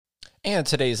And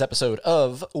today's episode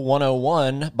of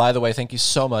 101, by the way, thank you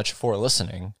so much for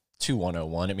listening to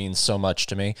 101. It means so much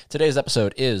to me. Today's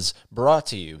episode is brought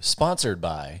to you, sponsored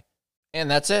by, and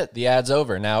that's it. The ad's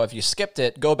over. Now, if you skipped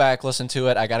it, go back, listen to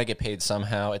it. I got to get paid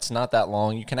somehow. It's not that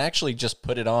long. You can actually just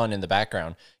put it on in the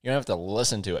background. You don't have to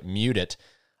listen to it, mute it.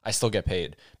 I still get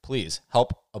paid. Please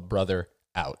help a brother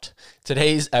out.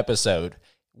 Today's episode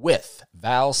with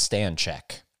Val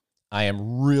Stanczyk. I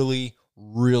am really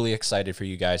excited for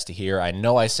you guys to hear. I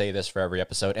know I say this for every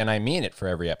episode, and I mean it for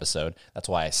every episode. That's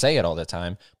why I say it all the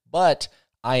time. But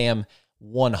I am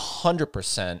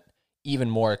 100% even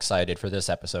more excited for this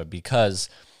episode because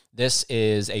this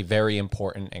is a very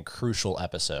important and crucial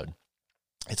episode.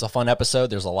 It's a fun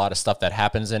episode. There's a lot of stuff that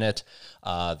happens in it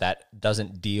that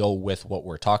doesn't deal with what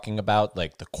we're talking about,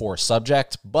 like the core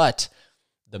subject, but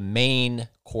the main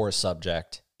core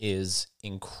subject is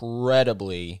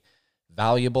incredibly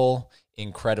valuable,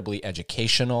 incredibly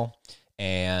educational,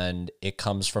 and it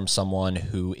comes from someone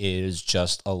who is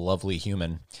just a lovely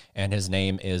human, and his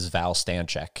name is Val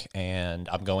Stanczyk, and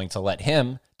I'm going to let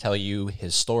him tell you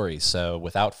his story. So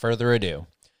without further ado,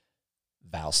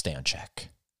 Val Stanczyk.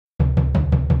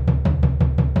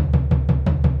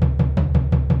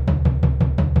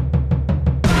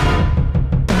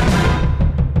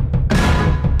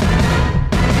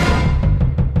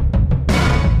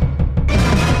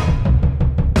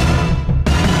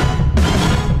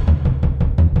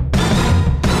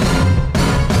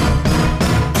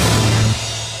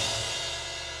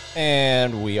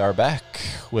 And we are back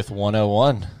with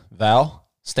 101. Val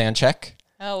Stanczyk.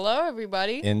 Hello,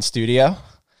 everybody. In studio.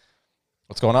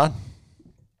 What's going on?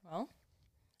 Well,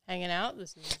 hanging out.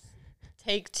 This is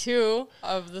take 2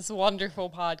 of this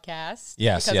wonderful podcast.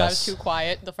 Yes, because I was too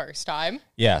quiet the first time.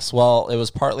 Yes, well, it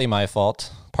was partly my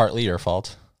fault, partly your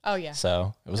fault. Oh, yeah.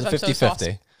 So it was a 'Cause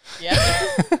 50-50.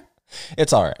 Yeah.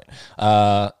 It's all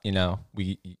right.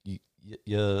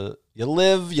 You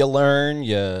live, you learn,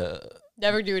 you...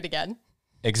 Never do it again.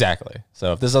 Exactly.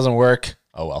 So if this doesn't work,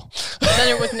 oh well. Then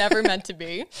it was never meant to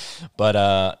be. But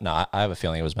no, I have a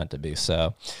feeling it was meant to be.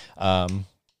 So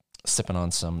sipping on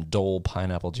some Dole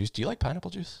pineapple juice. Do you like pineapple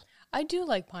juice? I do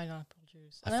like pineapple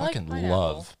juice. I like fucking pineapple.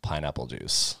 love pineapple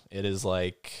juice. It is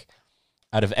like,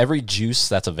 out of every juice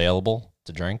that's available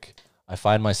to drink, I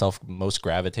find myself most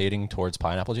gravitating towards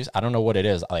pineapple juice. I don't know what it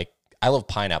is. I love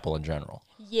pineapple in general.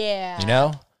 Yeah. You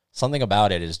know? Something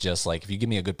about it is just like, if you give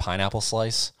me a good pineapple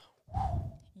slice.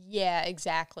 Yeah,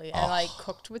 exactly. And like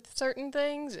cooked with certain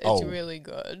things, it's really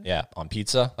good. Yeah, on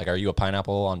pizza. Like, are you a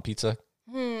pineapple on pizza?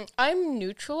 I'm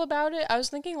neutral about it. I was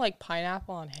thinking like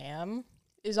pineapple on ham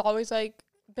is always like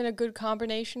been a good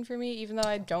combination for me, even though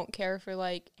I don't care for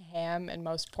like ham and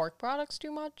most pork products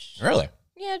too much. Really?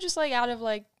 Yeah, just like out of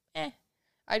like,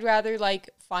 I'd rather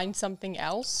like find something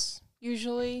else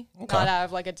usually, Okay. not out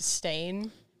of like a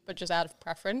disdain, but just out of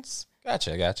preference.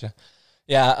 Gotcha.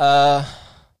 Yeah,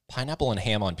 pineapple and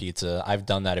ham on pizza. I've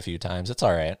done that a few times. It's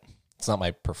all right. It's not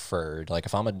my preferred. Like,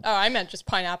 if I'm a... Oh, I meant just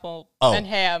pineapple Oh. and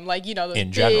ham. Like, you know, the In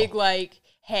big general. like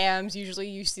hams. Usually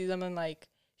you see them in like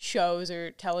shows or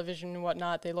television and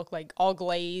whatnot. They look like all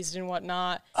glazed and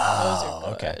whatnot. Those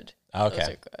are good. Okay. Those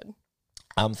are good.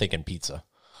 I'm thinking pizza.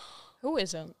 Who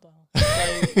isn't though?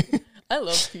 Like, I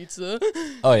love pizza.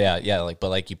 Oh, yeah.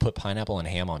 But you put pineapple and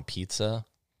ham on pizza,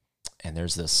 and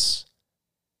there's this...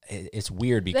 It's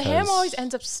weird because... The ham always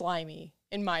ends up slimy,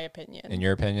 in my opinion. In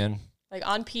your opinion? Like,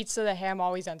 on pizza, the ham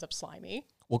always ends up slimy.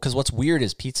 Well, because what's weird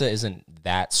is pizza isn't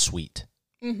that sweet.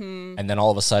 Mm-hmm. And then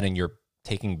all of a sudden, you're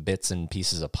taking bits and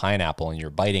pieces of pineapple and you're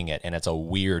biting it, and it's a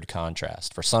weird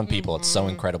contrast. For some people, it's so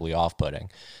incredibly off-putting,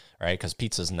 right? Because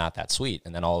pizza's not that sweet.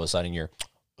 And then all of a sudden, you're...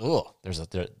 there's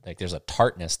a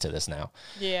tartness to this now.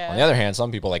 Yeah. On the other hand,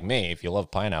 some people like me, if you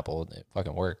love pineapple, it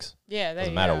fucking works. Yeah, there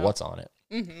Doesn't you matter go. what's on it.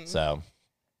 Mm-hmm. So,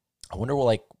 I wonder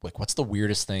what what's the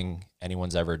weirdest thing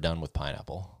anyone's ever done with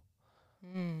pineapple?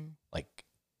 Like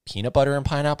peanut butter and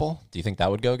pineapple? Do you think that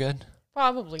would go good?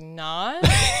 Probably not.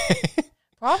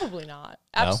 Probably not.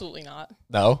 Absolutely not.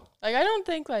 No. Like, I don't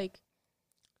think, like,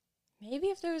 maybe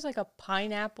if there was, like, a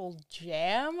pineapple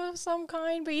jam of some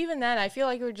kind, but even then, I feel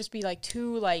like it would just be, like,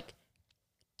 too, like,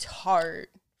 tart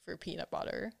for peanut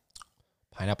butter.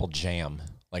 Pineapple jam.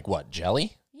 Like what?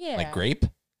 Jelly? Yeah. Like grape?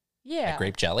 Yeah. Like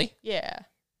grape jelly? Yeah.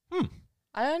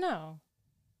 I don't know.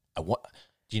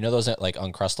 Do you know those like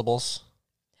Uncrustables?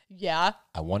 Yeah.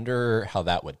 I wonder how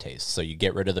that would taste. So you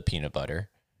get rid of the peanut butter.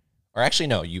 Or actually,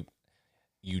 no, you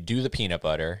do the peanut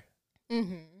butter,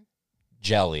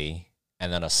 jelly,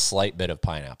 and then a slight bit of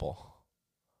pineapple.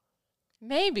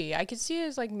 Maybe. I could see it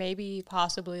as, like, maybe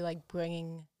possibly, like,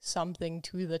 bringing something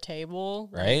to the table.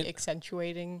 Right? Like,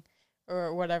 accentuating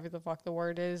or whatever the fuck the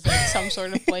word is, like some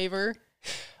sort of flavor.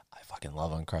 I fucking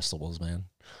love Uncrustables, man.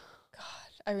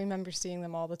 I remember seeing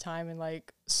them all the time in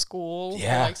like school,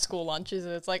 Yeah. or, like school lunches,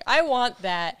 and it's like I want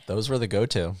that. Those were the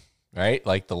go-to, right?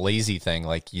 Like the lazy thing.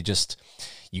 Like you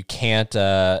can't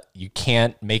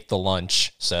make the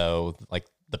lunch. So like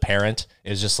the parent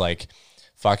is just like,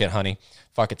 fuck it, honey.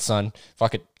 Fuck it, son.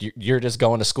 Fuck it. You're just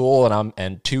going to school,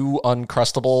 and 2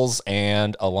 Uncrustables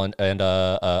and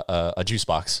a juice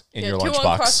box in your 2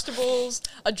 lunchbox. Uncrustables,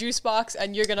 a juice box,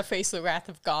 and you're gonna face the wrath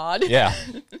of God. Yeah,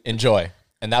 enjoy,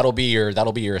 and that'll be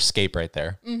your escape right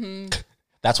there. Mm-hmm.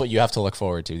 That's what you have to look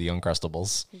forward to. The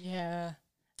Uncrustables. Yeah.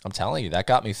 I'm telling you, that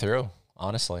got me through.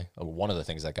 Honestly, one of the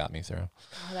things that got me through.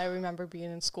 God, I remember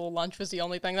being in school. Lunch was the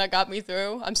only thing that got me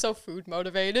through. I'm so food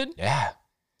motivated. Yeah,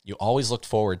 you always looked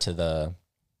forward to the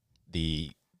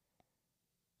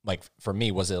like, for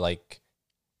me, was it like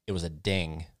it was a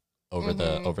ding over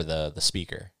the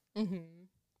speaker? Mm-hmm.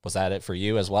 Was that it for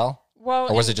you as well? Well,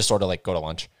 or was it just sort of like go to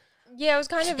lunch? Yeah, it was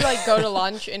kind of like go to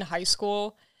lunch in high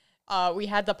school. We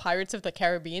had the Pirates of the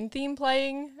Caribbean theme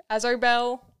playing as our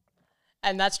bell,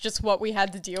 and that's just what we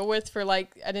had to deal with for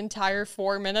like an entire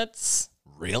 4 minutes.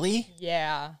 Really?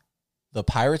 Yeah. The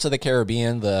Pirates of the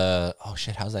Caribbean. Oh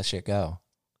shit! How's that shit go?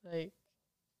 Like,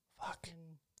 fuck.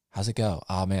 How's it go?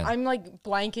 Oh man, I'm like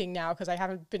blanking now because I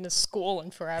haven't been to school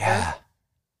in forever. Yeah,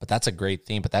 but that's a great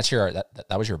theme. But that's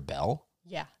that was your bell.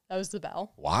 Yeah, that was the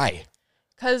bell. Why?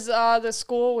 Because the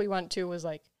school we went to was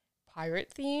like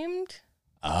pirate themed.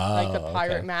 Oh, like the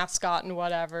pirate mascot and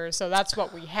whatever. So that's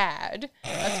what we had.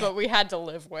 That's what we had to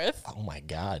live with. Oh my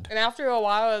God. And after a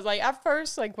while, I was like, at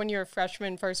first, like when you're a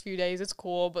freshman, first few days, it's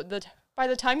cool. But by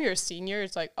the time you're a senior,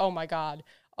 it's like, oh my God,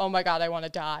 I want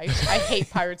to die. I hate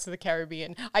Pirates of the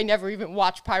Caribbean. I never even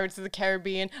watched Pirates of the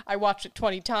Caribbean. I watched it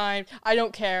 20 times. I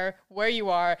don't care where you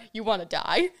are. You want to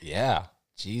die. Yeah.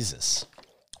 Jesus.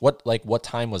 What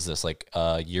time was this, like,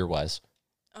 year-wise?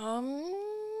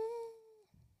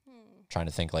 Trying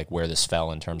to think, like, where this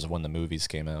fell in terms of when the movies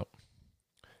came out.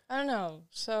 I don't know.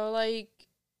 So, like,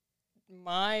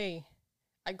 I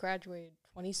graduated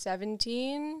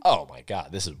 2017. Oh, my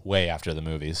God. This is way after the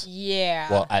movies. Yeah.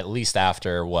 Well, at least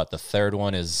after, the third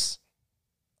one is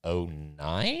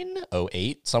 09,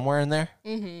 08, somewhere in there,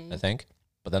 I think.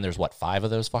 But then there's, 5 of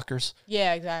those fuckers?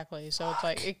 Yeah, exactly. So it's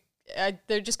like,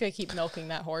 they're just going to keep milking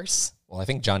that horse. Well, I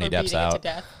think Johnny Depp's out. To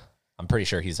death. I'm pretty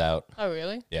sure he's out. Oh,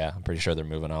 really? Yeah, I'm pretty sure they're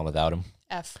moving on without him.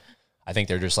 F. I think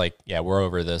they're just like, yeah, we're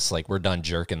over this. Like, we're done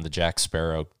jerking the Jack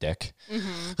Sparrow dick.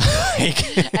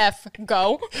 Mm-hmm. F,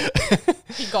 go.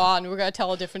 Be gone. We're going to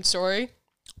tell a different story.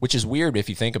 Which is weird if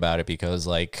you think about it, because,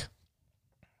 like,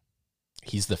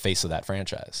 he's the face of that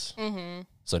franchise. Mm-hmm.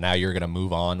 So now you're going to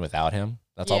move on without him?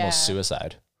 That's almost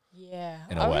suicide. Yeah.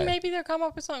 In a way. Maybe they'll come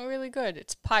up with something really good.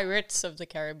 It's Pirates of the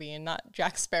Caribbean, not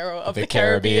Jack Sparrow of the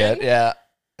Caribbean. Yeah.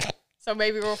 So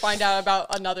maybe we'll find out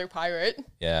about another pirate.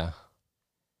 Yeah.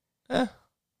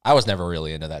 I was never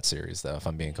really into that series, though, if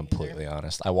I'm being completely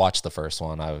honest. I watched the first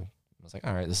one. I was like,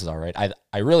 all right, this is all right.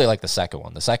 I really like the second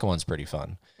one. The second one's pretty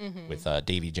fun with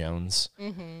Davy Jones.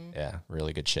 Mm-hmm. Yeah,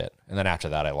 really good shit. And then after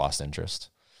that, I lost interest.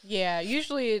 Yeah,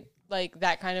 usually like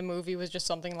that kind of movie was just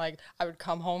something like I would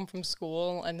come home from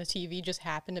school and the TV just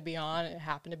happened to be on. It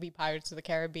happened to be Pirates of the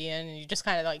Caribbean, and you just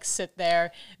kind of like sit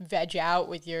there, veg out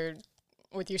with your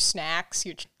snacks.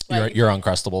 Your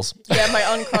Uncrustables. Yeah, my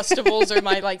Uncrustables or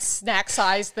my like snack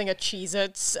size thing of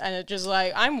Cheez-Its, and it just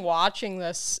like I'm watching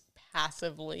this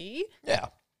passively. Yeah.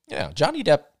 Yeah. Johnny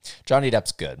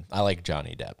Depp's good. I like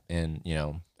Johnny Depp. And, you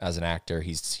know, as an actor,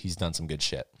 he's done some good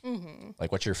shit. Mm-hmm.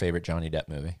 Like, what's your favorite Johnny Depp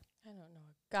movie? I don't know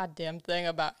a goddamn thing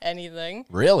about anything.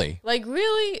 Really? Like,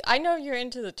 really? I know you're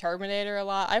into the Terminator a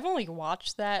lot. I've only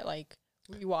watched that, like,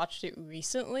 rewatched it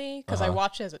recently because I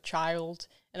watched it as a child.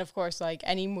 And of course, like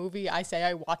any movie I say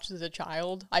I watched as a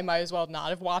child, I might as well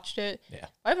not have watched it. Yeah.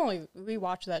 I've only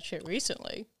rewatched that shit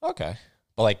recently. Okay.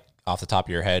 But like off the top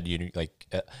of your head, you like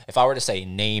if I were to say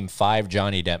name 5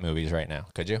 Johnny Depp movies right now,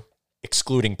 could you?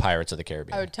 Excluding Pirates of the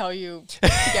Caribbean. I would tell you to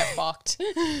get fucked.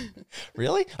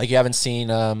 Really? Like you haven't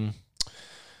seen oh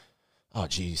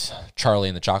geez, Charlie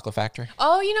and the Chocolate Factory?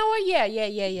 Oh, you know what?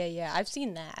 Yeah. I've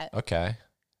seen that. Okay.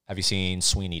 Have you seen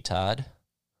Sweeney Todd?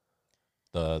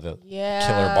 The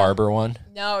killer barber one?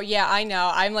 No, yeah, I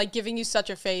know. I'm like giving you such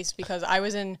a face because I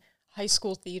was in high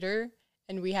school theater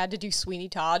and we had to do Sweeney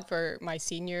Todd for my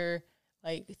senior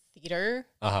like theater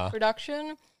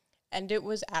production, and it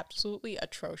was absolutely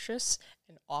atrocious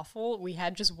and awful. We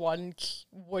had just one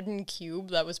wooden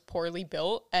cube that was poorly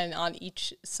built, and on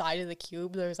each side of the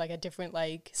cube there was like a different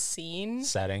like scene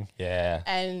setting. Yeah.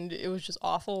 And it was just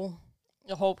awful.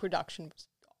 The whole production was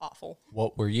awful.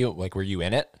 What were you like? Were you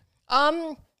in it?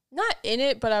 Not in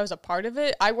it, but I was a part of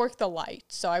it. I worked the light.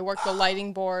 So I worked the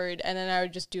lighting board, and then I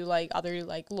would just do, like, other,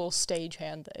 like, little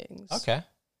stagehand things. Okay.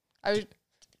 I would...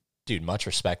 Dude, much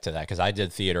respect to that, because I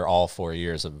did theater all 4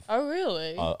 years of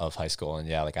of high school, and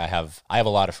yeah, like I have a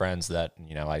lot of friends that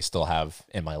I still have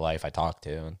in my life I talk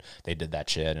to, and they did that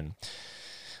shit, and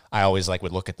I always like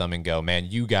would look at them and go, man,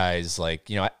 you guys like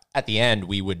at the end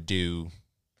we would do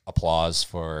applause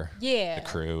for the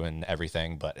crew and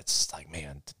everything, but it's like,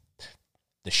 man,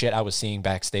 the shit I was seeing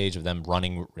backstage of them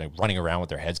running around with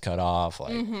their heads cut off,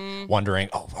 like wondering,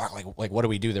 oh, like what do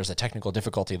we do? There's a technical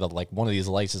difficulty that like one of these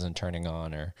lights isn't turning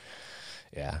on, or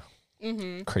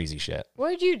crazy shit.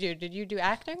 What did you do? Did you do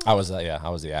acting? I was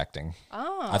the acting.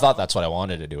 Oh, I thought that's what I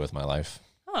wanted to do with my life,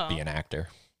 be an actor.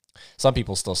 Some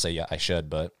people still say I should,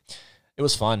 but it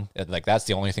was fun. Like that's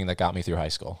the only thing that got me through high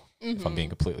school. If I'm being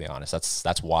completely honest,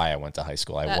 that's why I went to high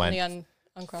school. I went.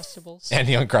 Uncrustables. And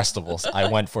the Uncrustables.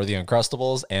 I went for the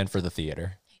Uncrustables and for the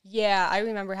theater. Yeah, I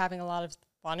remember having a lot of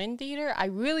fun in theater. I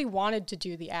really wanted to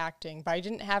do the acting, but I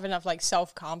didn't have enough like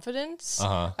self-confidence.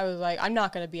 I was like, I'm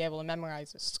not going to be able to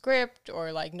memorize a script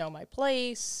or like know my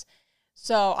place.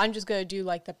 So I'm just going to do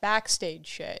like the backstage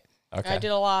shit. Okay. And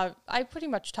I pretty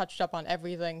much touched up on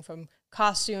everything from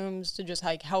costumes to just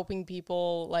like helping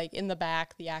people like in the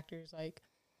back, the actors like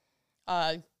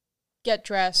get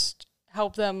dressed,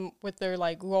 help them with their,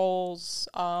 like, roles,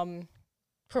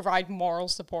 provide moral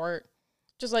support,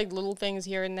 just, like, little things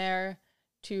here and there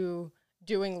to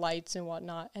doing lights and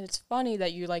whatnot. And it's funny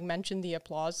that you, like, mentioned the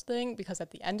applause thing, because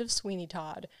at the end of Sweeney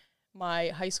Todd,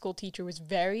 my high school teacher was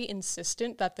very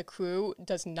insistent that the crew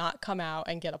does not come out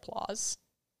and get applause.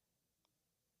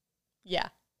 Yeah.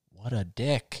 What a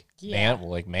dick. Yeah.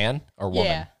 Man or woman?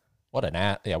 Yeah. What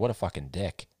what a fucking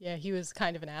dick. Yeah, he was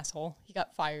kind of an asshole. He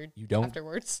got fired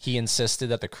afterwards. He insisted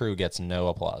that the crew gets no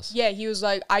applause. Yeah, he was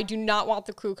like, I do not want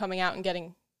the crew coming out and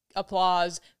getting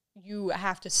applause. You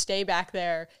have to stay back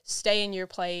there, stay in your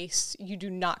place. You do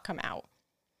not come out.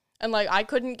 And like, I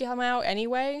couldn't come out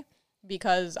anyway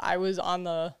because I was on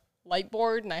the light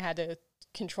board and I had to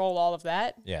control all of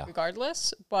that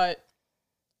regardless. But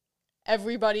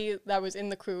everybody that was in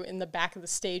the crew in the back of the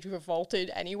stage revolted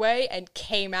anyway and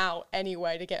came out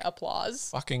anyway to get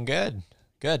applause. Fucking good.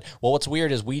 Good. Well, what's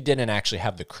weird is we didn't actually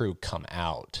have the crew come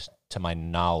out, to my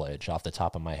knowledge, off the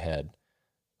top of my head.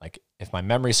 Like, if my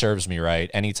memory serves me right,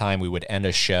 anytime we would end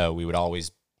a show, we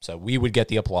would get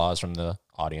the applause from the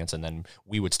audience, and then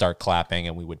we would start clapping,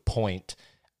 and we would point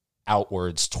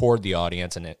outwards toward the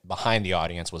audience, and behind the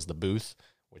audience was the booth,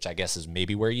 which I guess is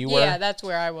maybe where you were. Yeah, that's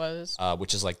where I was.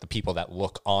 Which is like the people that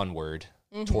look onward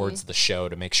towards the show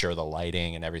to make sure the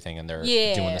lighting and everything, and they're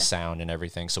doing the sound and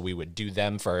everything. So we would do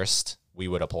them first, we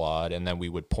would applaud, and then we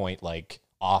would point like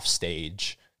off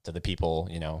stage to the people,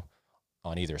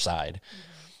 on either side.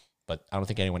 But I don't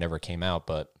think anyone ever came out,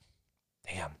 but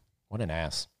damn, what an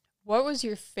ass. What was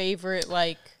your favorite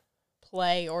like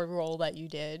play or role that you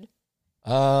did?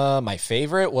 My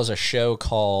favorite was a show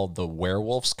called The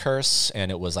Werewolf's Curse, and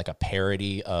it was like a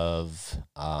parody of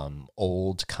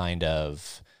old kind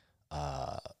of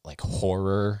like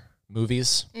horror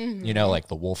movies, like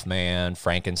The Wolfman,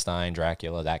 Frankenstein,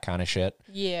 Dracula, that kind of shit.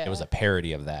 Yeah. It was a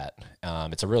parody of that.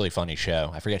 It's a really funny show.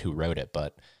 I forget who wrote it,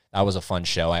 but that was a fun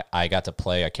show. I got to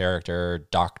play a character,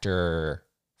 Dr.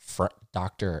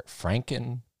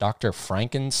 Frankenstein,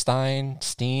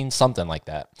 something like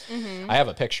that. I have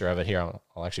a picture of it here.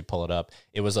 I'll actually pull it up.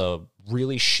 It was a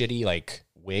really shitty like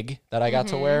wig that I got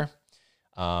to wear,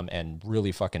 and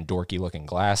really fucking dorky looking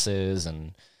glasses,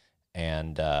 and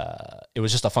it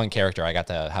was just a fun character. I got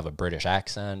to have a British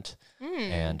accent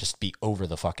and just be over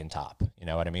the fucking top. You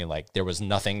know what I mean? Like there was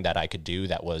nothing that I could do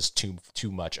that was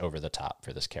too much over the top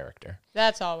for this character.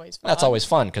 That's always fun. That's always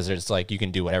fun because it's like you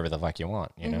can do whatever the fuck you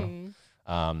want. You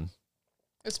know.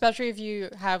 Especially if you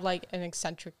have like an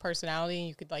eccentric personality and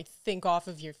you could like think off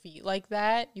of your feet like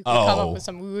that, you could come up with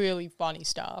some really funny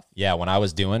stuff. Yeah, when I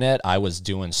was doing it, I was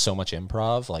doing so much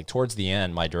improv. Like towards the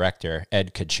end, my director,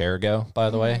 Ed Kachergo, by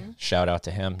the way, shout out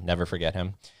to him, never forget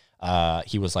him.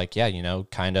 He was like, yeah,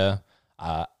 kind of,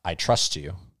 I trust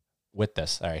you with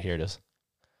this. All right, here it is.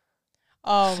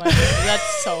 Oh my God,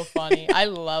 that's so funny. I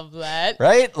love that.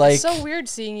 Right? Like, it's so weird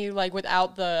seeing you like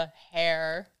without the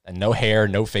hair. And no hair,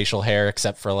 no facial hair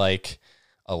except for like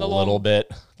a little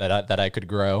bit that I could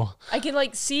grow. I can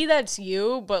like see that's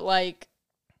you, but like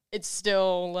it's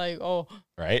still like, oh.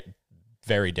 Right?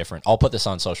 Very different. I'll put this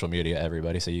on social media,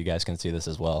 everybody, so you guys can see this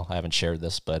as well. I haven't shared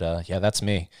this, but yeah, that's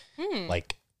me.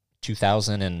 Like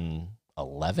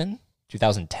 2011,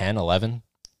 2010, 11,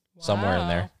 somewhere in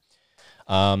there.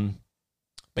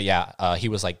 But yeah, he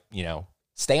was like,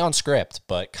 stay on script,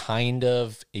 but kind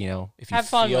of, you know, if you Have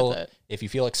fun feel with it. if you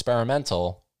feel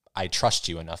experimental, I trust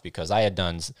you enough because I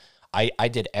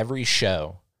did every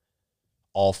show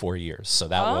all 4 years. So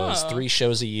that was 3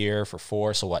 shows a year for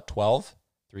 4. So what, 12?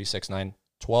 3, 6, 9,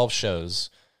 12 shows.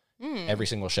 Every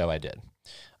single show I did.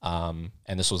 And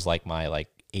this was like my like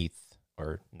 8th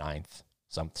or 9th,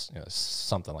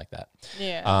 something like that.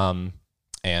 Yeah.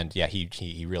 And yeah,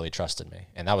 he really trusted me.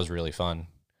 And that was really fun.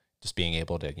 Just being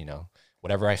able to, you know,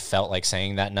 whatever I felt like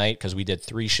saying that night, because we did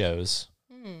 3 shows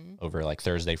over like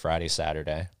Thursday, Friday,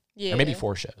 Saturday. Yeah. Or maybe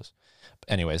 4 shows.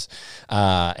 Anyways,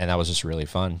 and that was just really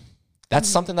fun. That's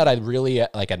something that I really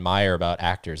like admire about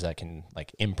actors that can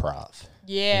like improv.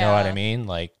 Yeah. You know what I mean?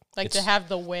 Like to have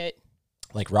the wit.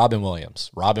 Like Robin Williams.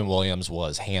 Robin Williams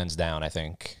was hands down, I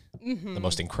think, the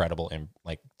most incredible.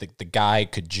 Like the guy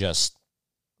could just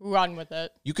run with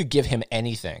it. You could give him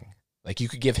anything. Like you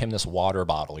could give him this water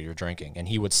bottle you're drinking, and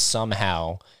he would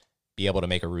somehow be able to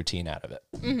make a routine out of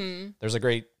it. There's a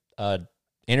great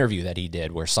interview that he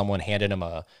did where someone handed him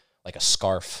a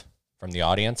scarf from the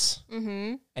audience,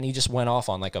 and he just went off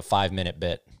on like a 5-minute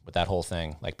bit with that whole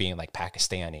thing, like being like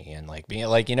Pakistani and like being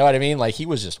like, you know what I mean? Like he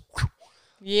was just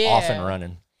off and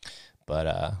running.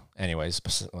 But anyways,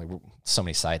 like, so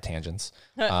many side tangents.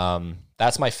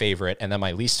 That's my favorite, and then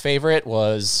my least favorite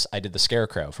was I did the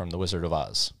Scarecrow from The Wizard of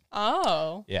Oz.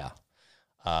 Oh, yeah.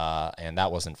 And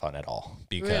that wasn't fun at all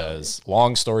because,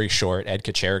 long story short, Ed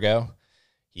Kachergo,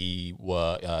 he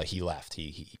left.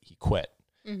 He quit.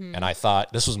 And I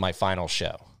thought this was my final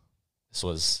show. This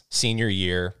was senior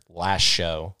year, last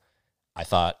show. I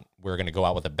thought we were going to go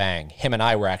out with a bang. Him and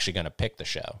I were actually going to pick the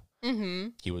show.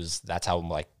 That's how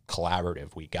like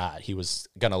collaborative we got. He was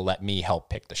going to let me help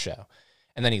pick the show.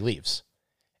 And then he leaves.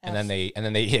 And then they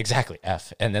exactly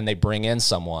F. And then they bring in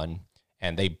someone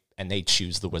and they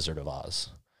choose the Wizard of Oz.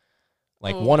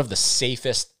 Like one of the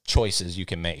safest choices you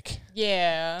can make.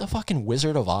 Yeah. The fucking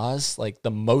Wizard of Oz, like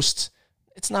the most,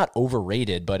 it's not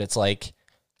overrated, but it's like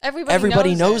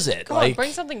everybody knows it. Come on,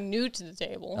 bring something new to the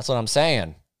table. That's what I'm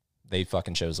saying. They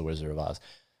fucking chose the Wizard of Oz.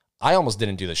 I almost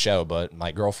didn't do the show, but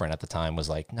my girlfriend at the time was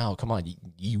like, "No, come on,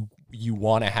 you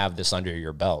want to have this under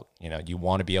your belt. You know, you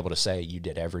want to be able to say you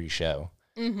did every show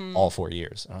all 4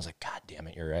 years." And I was like, "God damn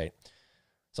it, you're right."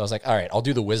 So I was like, "All right, I'll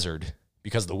do the Wizard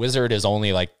because the Wizard is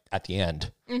only like at the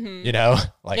end, you know,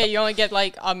 like you only get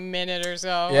like a minute or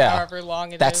so, however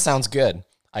long it is. That sounds good."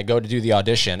 I go to do the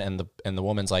audition, and the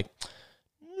woman's like,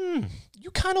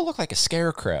 "You kind of look like a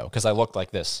scarecrow," because I looked like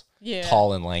this,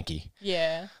 tall and lanky.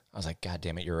 Yeah. I was like, "God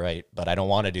damn it, you're right," but I don't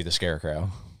want to do the scarecrow.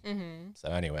 So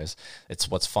anyways,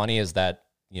 what's funny is that,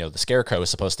 you know, the scarecrow is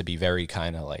supposed to be very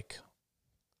kind of like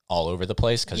all over the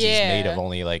place because he's made of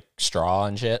only like straw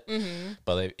and shit.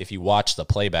 But if you watch the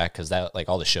playback, because that like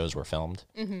all the shows were filmed,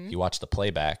 if you watch the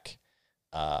playback,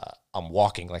 I'm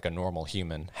walking like a normal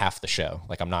human half the show.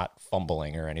 Like I'm not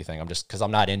fumbling or anything. I'm just, because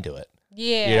I'm not into it.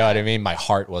 Yeah. You know what I mean? My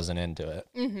heart wasn't into it.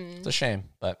 It's a shame,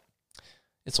 but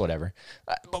it's whatever.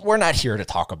 But we're not here to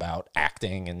talk about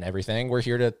acting and everything. We're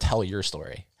here to tell your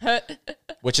story,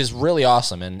 which is really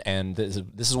awesome. And this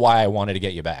is why I wanted to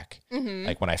get you back.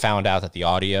 Like when I found out that the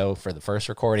audio for the first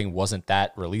recording wasn't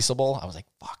that releasable, I was like,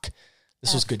 fuck,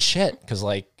 this was good shit. Because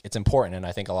like it's important, and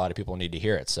I think a lot of people need to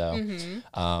hear it. So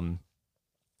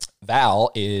Val's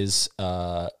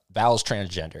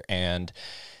transgender, and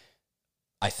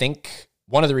I think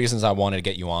one of the reasons I wanted to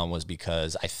get you on was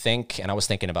because I think, and I was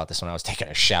thinking about this when I was taking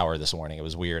a shower this morning. It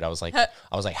was weird. I was like,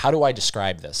 how do I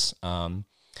describe this?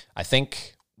 I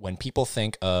think when people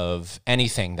think of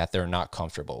anything that they're not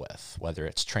comfortable with, whether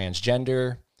it's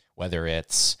transgender, whether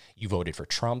it's you voted for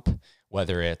Trump,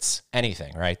 whether it's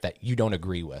anything, right, that you don't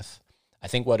agree with, I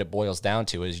think what it boils down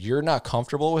to is you're not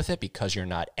comfortable with it because you're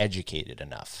not educated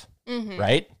enough,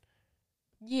 right?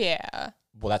 Yeah.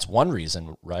 Well, that's one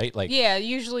reason, right? Like, yeah,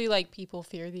 usually like people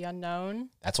fear the unknown.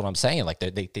 That's what I'm saying. Like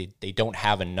they don't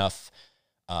have enough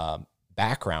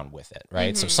background with it,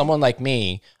 right? So someone like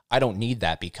me, I don't need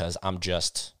that because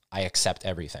I accept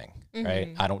everything,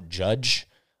 right? I don't judge,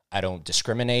 I don't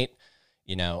discriminate.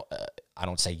 You know, I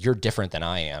don't say you're different than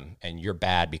I am and you're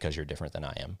bad because you're different than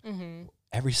I am.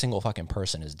 Every single fucking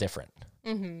person is different,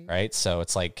 right? So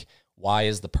it's like, why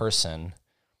is the person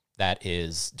that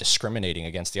is discriminating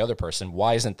against the other person,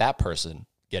 why isn't that person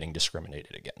getting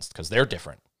discriminated against? Because they're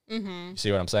different. You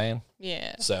see what I'm saying?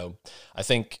 Yeah. So I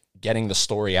think getting the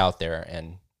story out there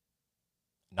and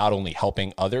not only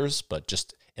helping others, but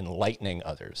just enlightening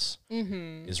others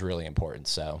is really important.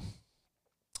 So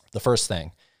the first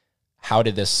thing, how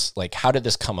did this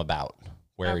come about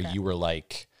where you were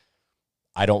like,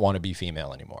 I don't want to be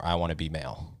female anymore, I want to be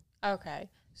male? Okay.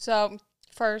 So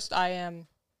first, I am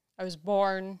I was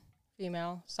born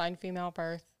female, signed female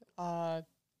birth. I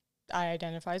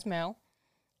identify as male.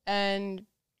 And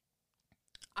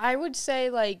I would say,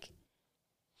 like,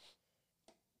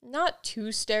 not too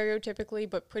stereotypically,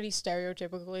 but pretty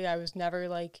stereotypically, I was never,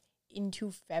 like,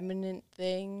 into feminine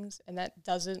things. And that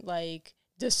doesn't, like,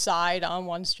 decide on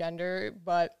one's gender,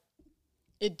 but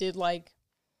it did, like,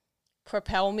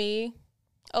 propel me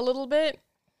a little bit.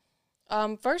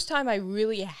 First time I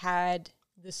really had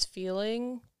this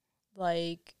feeling,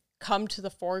 like, come to the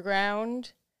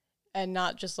foreground and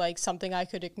not just, like, something I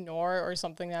could ignore or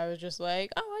something that I was just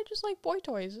like, oh, I just like boy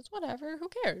toys. It's whatever. Who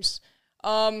cares?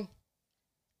 I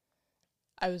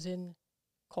was in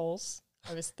Kohl's.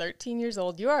 I was 13 years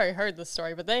old. You already heard the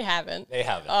story, but they haven't. They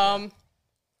haven't. I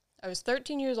was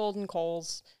 13 years old in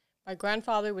Kohl's. My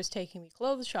grandfather was taking me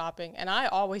clothes shopping, and I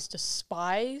always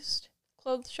despised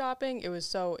clothes shopping. It was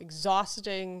so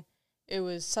exhausting. It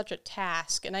was such a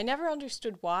task, and I never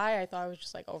understood why. I thought I was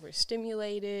just, like,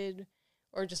 overstimulated,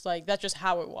 or just, like, that's just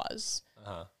how it was.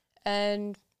 Uh-huh.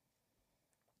 And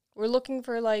we're looking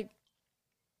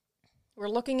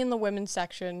in the women's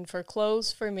section for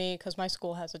clothes for me, because my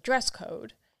school has a dress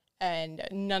code, and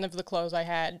none of the clothes I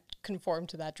had conformed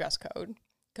to that dress code,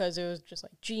 because it was just,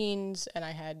 like, jeans, and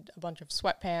I had a bunch of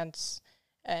sweatpants,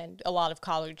 and a lot of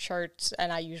collared shirts,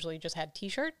 and I usually just had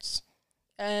t-shirts.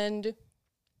 And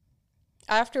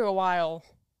after a while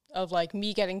of, like,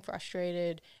 me getting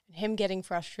frustrated and him getting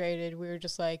frustrated, we were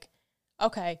just like,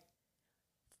 okay,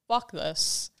 fuck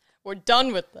this. We're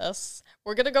done with this.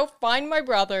 We're going to go find my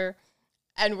brother,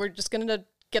 and we're just going to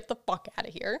get the fuck out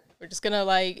of here. We're just going to,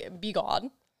 like, be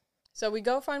gone. So we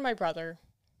go find my brother,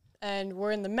 and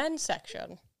we're in the men's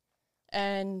section.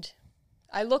 And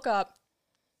I look up,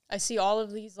 I see all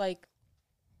of these, like,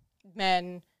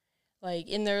 men, like,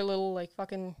 in their little, like,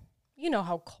 fucking, you know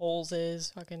how Kohl's is,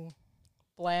 fucking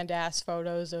bland-ass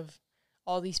photos of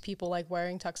all these people, like,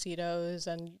 wearing tuxedos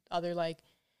and other, like,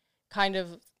 kind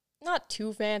of not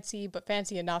too fancy, but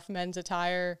fancy enough men's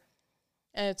attire.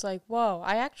 And it's like, whoa,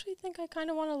 I actually think I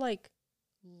kind of want to, like,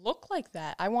 look like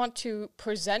that. I want to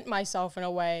present myself in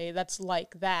a way that's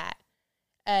like that.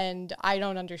 And I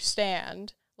don't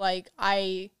understand. Like,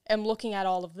 I am looking at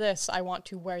all of this. I want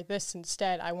to wear this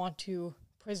instead. I want to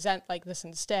present like this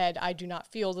instead. I do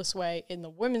not feel this way in the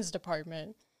women's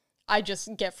department. I just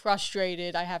get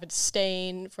frustrated. I have a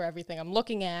disdain for everything I'm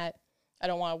looking at. I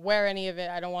don't want to wear any of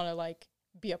it. I don't want to, like,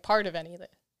 be a part of any of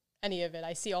it.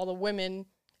 I see all the women,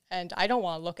 and I don't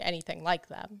want to look anything like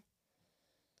them.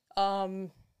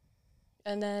 And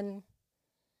then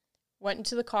went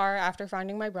into the car after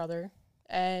finding my brother,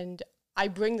 and I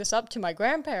bring this up to my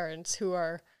grandparents, who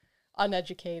are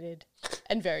uneducated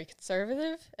and very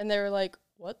conservative, and they were like,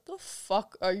 what the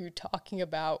fuck are you talking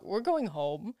about? We're going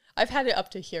home. I've had it up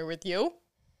to here with you.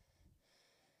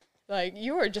 Like,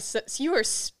 you are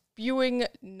spewing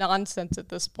nonsense at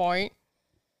this point.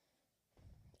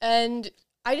 And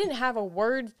I didn't have a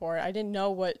word for it. I didn't know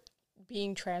what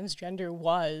being transgender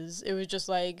was. It was just,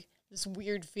 like, this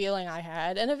weird feeling I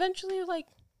had. And eventually, like,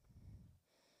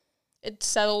 it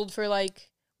settled for, like,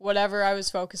 whatever I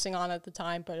was focusing on at the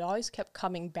time, but it always kept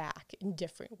coming back in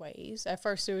different ways. At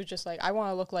first, it was just like, I want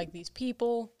to look like these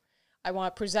people. I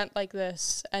want to present like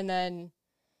this. And then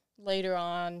later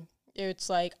on, it's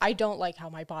like, I don't like how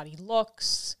my body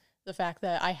looks. The fact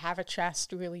that I have a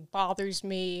chest really bothers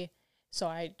me. So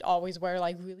I always wear,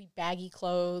 like, really baggy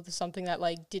clothes, something that,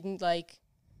 like, didn't, like,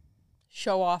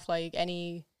 show off, like,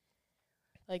 any,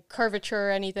 like, curvature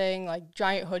or anything, like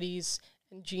giant hoodies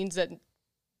and jeans that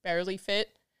barely fit.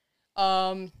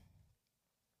 And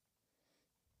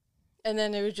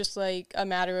then it was just, like, a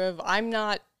matter of, I'm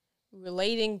not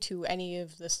relating to any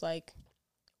of this, like,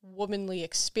 womanly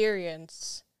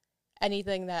experience.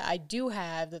 Anything that I do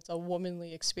have that's a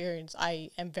womanly experience, I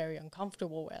am very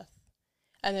uncomfortable with.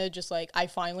 And then just, like, I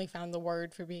finally found the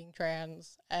word for being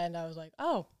trans, and I was like,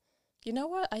 oh, you know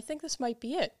what? I think this might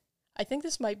be it. I think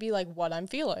this might be, like, what I'm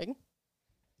feeling.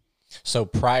 So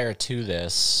prior to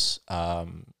this,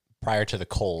 prior to the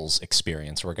Kohl's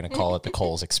experience, we're going to call it the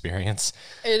Kohl's experience.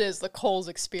 It is the Kohl's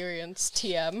experience,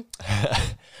 TM.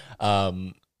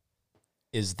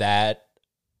 Is that,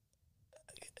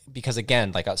 because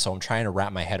again, like, so I'm trying to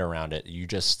wrap my head around it.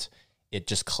 It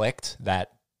just clicked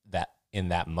that in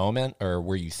that moment, or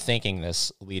were you thinking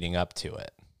this leading up to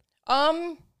it?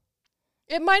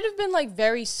 It might have been, like,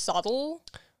 very subtle.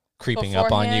 Creeping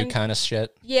up on you kind of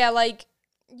shit? Yeah, like,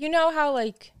 you know how,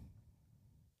 like,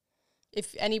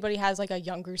 if anybody has, like, a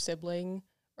younger sibling,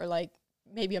 or, like,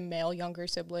 maybe a male younger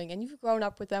sibling, and you've grown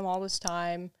up with them all this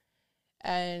time,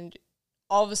 and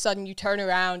all of a sudden you turn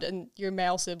around and your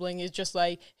male sibling is just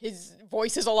like, his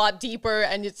voice is a lot deeper,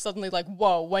 and it's suddenly like,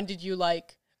 whoa, when did you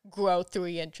like grow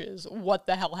 3 inches? What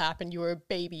the hell happened? You were a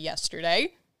baby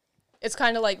yesterday. It's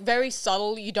kind of like very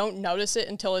subtle. You don't notice it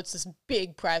until it's this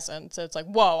big presence. So it's like,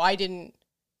 whoa,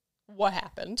 what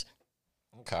happened?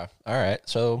 Okay. All right.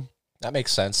 So that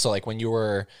makes sense. So like when you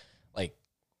were like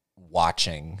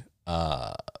watching,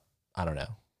 I don't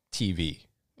know, TV,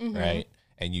 right?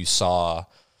 And you saw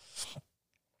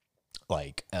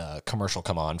like a commercial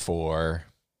come on for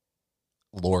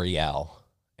L'Oreal,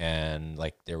 and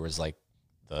like there was like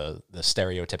the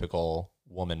stereotypical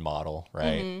woman model,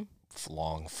 right?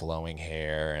 Long flowing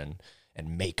hair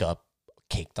and makeup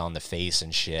caked on the face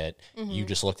and shit. You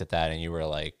just looked at that and you were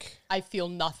like, I feel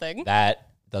nothing. That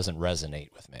doesn't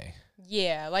resonate with me.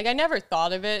 Yeah, like I never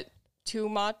thought of it too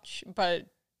much, but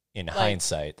in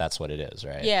hindsight, that's what it is,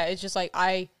 right? Yeah, it's just like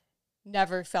I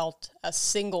never felt a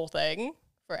single thing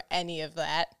for any of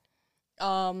that.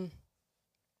 But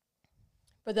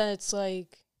then it's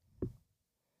like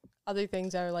other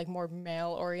things that are like more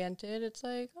male oriented. It's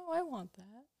like, oh, I want that.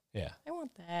 Yeah. I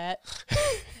want that.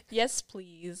 Yes,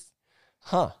 please.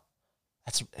 Huh.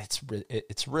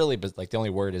 It's really, but like the only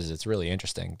word is it's really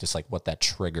interesting. Just like what that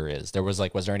trigger is. Was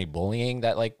there any bullying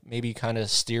that like maybe kind of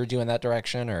steered you in that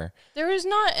direction, or? There was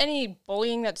not any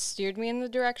bullying that steered me in the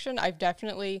direction. I've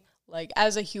definitely, like,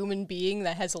 as a human being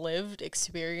that has lived,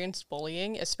 experienced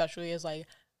bullying, especially as like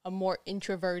a more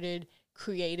introverted,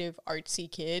 creative, artsy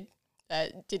kid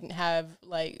that didn't have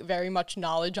like very much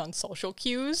knowledge on social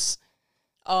cues.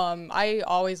 I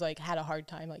always like had a hard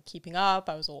time like keeping up.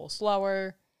 I was a little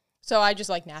slower. So I just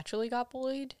like naturally got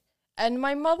bullied. And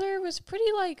my mother was pretty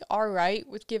like all right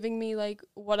with giving me like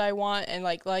what I want and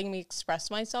like letting me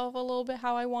express myself a little bit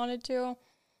how I wanted to.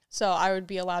 So I would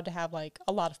be allowed to have like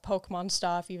a lot of Pokemon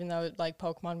stuff, even though like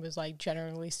Pokemon was like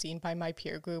generally seen by my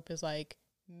peer group as like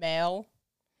male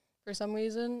for some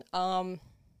reason. I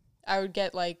would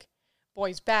get like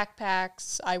boys'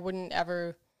 backpacks. I wouldn't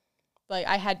ever, like,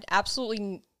 I had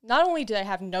absolutely, not only did I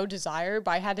have no desire,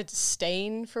 but I had a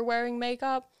disdain for wearing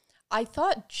makeup. I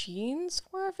thought jeans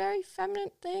were a very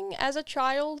feminine thing as a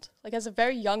child. Like, as a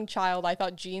very young child, I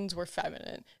thought jeans were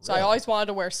feminine. So I always wanted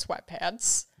to wear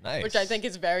sweatpants. Nice. Which I think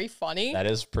is very funny. That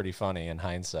is pretty funny in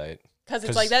hindsight. Because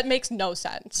it's like, that makes no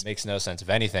sense. Makes no sense. If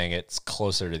anything, it's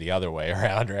closer to the other way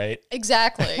around, right?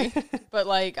 Exactly. But,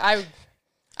 like, I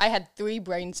had 3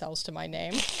 brain cells to my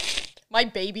name. My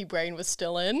baby brain was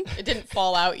still in. It didn't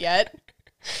fall out yet.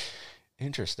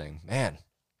 Interesting. Man.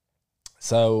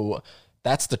 So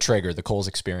that's the trigger. The Coles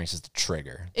experience is the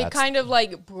trigger. It kind of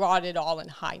like brought it all in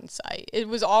hindsight. It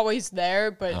was always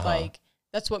there, but like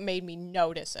that's what made me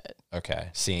notice it. Okay.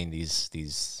 Seeing these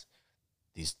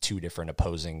 2 different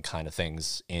opposing kind of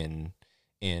things in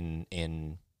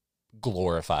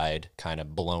glorified, kind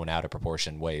of blown out of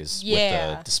proportion ways with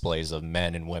the displays of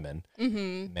men and women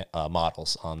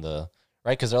models on the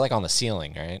right, because they're like on the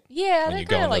ceiling, right? Yeah, when you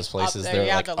go in those places, they're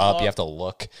like up. You have to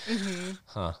look.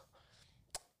 Huh.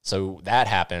 So that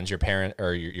happens. Your parent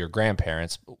or your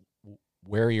grandparents.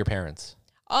 Where are your parents?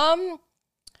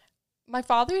 My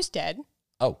father's dead.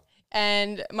 Oh.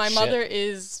 And my mother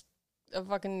is a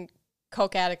fucking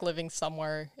coke addict living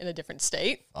somewhere in a different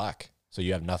state. Fuck. So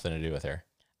you have nothing to do with her.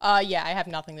 Yeah, I have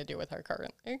nothing to do with her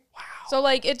currently. Wow. So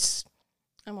like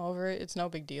I'm over it. It's no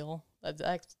big deal.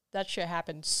 That shit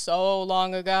happened so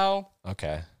long ago.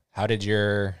 Okay. How did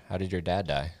your dad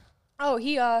die? Oh,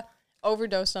 he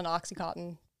overdosed on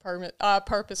Oxycontin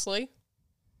purposely.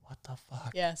 What the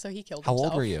fuck? Yeah, so he killed himself. How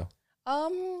old were you?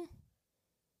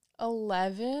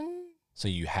 11. So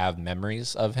you have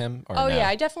memories of him? Or no? Yeah,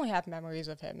 I definitely have memories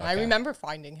of him. Okay. I remember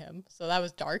finding him, so that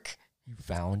was dark. You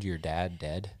found your dad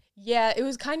dead? Yeah, it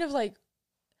was kind of like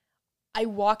I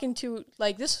walk into,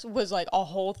 like, this was like a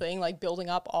whole thing, like building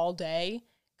up all day,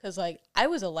 because like I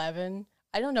was 11.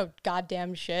 I don't know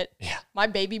goddamn shit. Yeah. My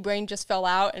baby brain just fell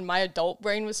out and my adult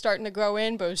brain was starting to grow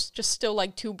in, but it was just still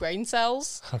like 2 brain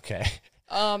cells. Okay.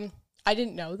 I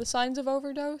didn't know the signs of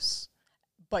overdose,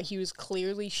 but he was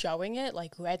clearly showing it,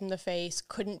 like red in the face,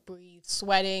 couldn't breathe,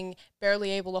 sweating,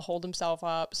 barely able to hold himself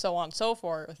up, so on and so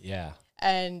forth. Yeah.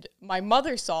 And my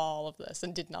mother saw all of this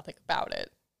and did nothing about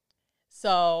it.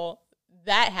 So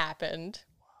that happened.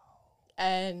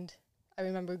 And I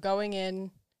remember going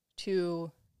in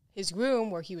to his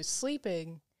room where he was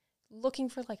sleeping, looking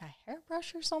for like a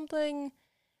hairbrush or something.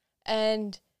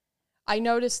 And I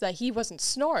noticed that he wasn't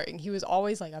snoring. He was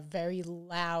always like a very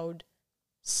loud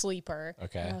sleeper.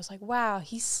 Okay. And I was like, wow,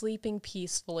 he's sleeping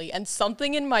peacefully. And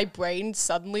something in my brain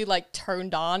suddenly like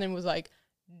turned on and was like,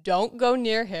 don't go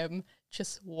near him.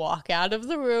 Just walk out of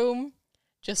the room.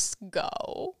 Just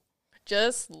go.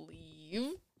 just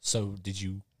leave. So did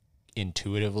you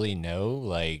intuitively know,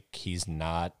 like, he's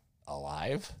not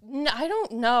alive? I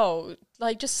don't know.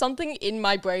 Like, just something in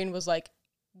my brain was like,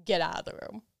 get out of the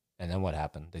room. And then what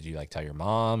happened? Did you, like, tell your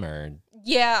mom or?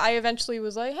 Yeah, I eventually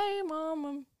was like, hey,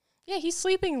 Mom, yeah, he's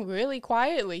sleeping really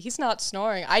quietly. He's not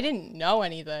snoring. I didn't know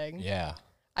anything. Yeah.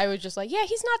 I was just like, yeah,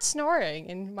 he's not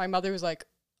snoring. And my mother was like,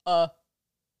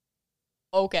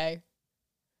 okay.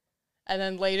 And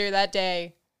then later that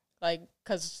day, like,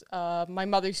 because my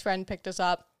mother's friend picked us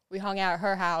up, we hung out at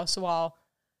her house while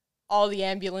all the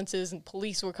ambulances and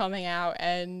police were coming out,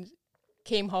 and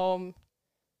came home.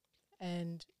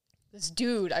 And this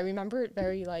dude, I remember it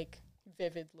very, like,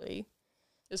 vividly.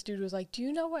 This dude was like, do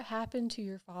you know what happened to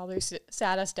your father?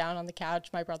 Sat us down on the couch,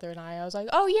 my brother and I. I was like,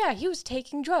 oh, yeah, he was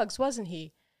taking drugs, wasn't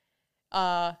he?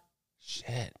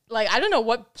 Shit. Like, I don't know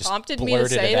what Just prompted me to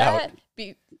say out.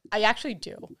 that. I actually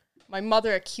do. My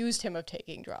mother accused him of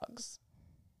taking drugs.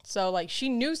 So, like, she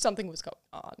knew something was going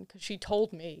on because she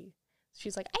told me.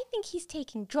 She's like, I think he's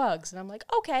taking drugs. And I'm like,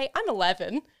 okay, I'm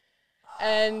 11.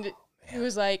 And he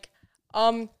was like,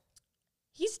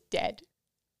 he's dead.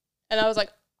 And I was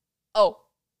like, oh,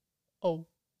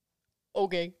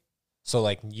 okay. So,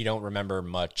 like, you don't remember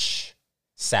much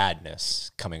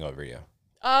sadness coming over you?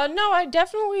 No, I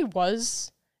definitely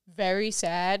was very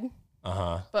sad.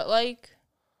 But, like,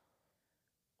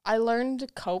 I learned to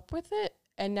cope with it,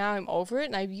 and now I'm over it,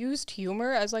 and I've used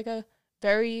humor as, like, a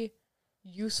very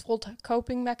useful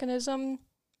coping mechanism.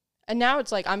 And now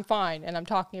it's like, I'm fine, and I'm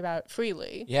talking about it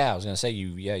freely. Yeah, I was going to say,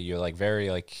 you're, like, very,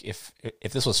 like, if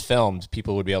this was filmed,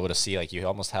 people would be able to see, like, you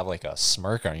almost have, like, a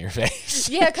smirk on your face.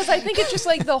 Yeah, because I think it's just,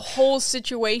 like, the whole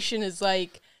situation is,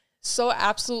 like, so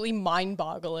absolutely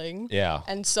mind-boggling. Yeah.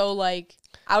 And so, like,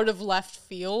 out of left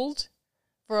field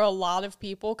for a lot of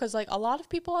people, because, like, a lot of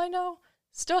people I know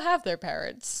still have their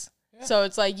parents. Yeah. So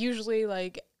it's, like, usually,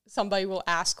 like, somebody will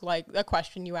ask, like, a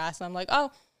question you ask, and I'm like,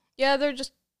 oh, yeah, they're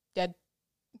just dead.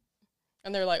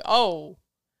 And they're like, oh.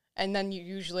 And then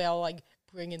I'll, like,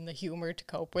 bring in the humor to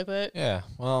cope with it. Yeah,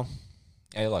 well,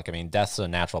 hey, look, I mean, death's a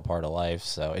natural part of life,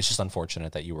 so it's just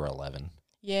unfortunate that you were 11.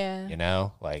 Yeah. You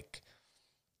know? Like,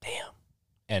 damn.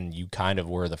 And you kind of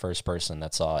were the first person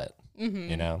that saw it,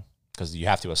 you know? Because you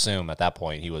have to assume at that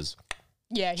point he was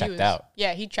checked out.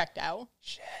 Yeah, he checked out.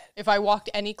 Shit. If I walked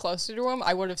any closer to him,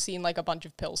 I would have seen, like, a bunch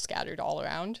of pills scattered all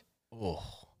around. Oh,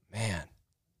 man.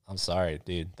 I'm sorry,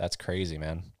 dude. That's crazy,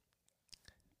 man.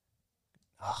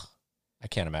 Ugh, I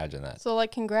can't imagine that. So,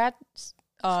 like, congrats,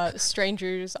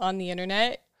 strangers on the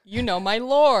internet. You know my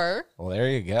lore. Well, there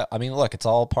you go. I mean, look, it's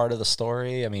all part of the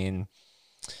story. I mean,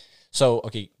 so,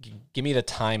 okay, give me the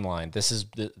timeline. This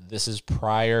is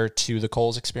prior to the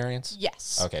Coles experience?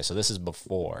 Yes. Okay, so this is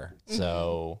before.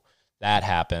 So that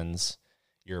happens.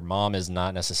 Your mom is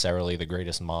not necessarily the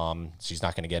greatest mom. She's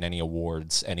not going to get any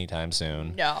awards anytime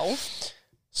soon. No.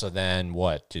 So then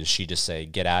what? Does she just say,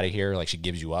 get out of here? Like, she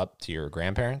gives you up to your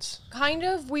grandparents? Kind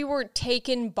of. We were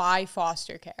taken by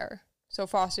foster care. So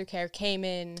foster care came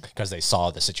in. Because they saw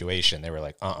the situation. They were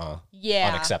like, yeah,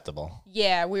 unacceptable.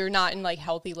 Yeah, we were not in, like,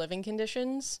 healthy living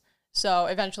conditions. So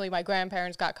eventually my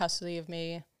grandparents got custody of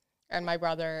me and my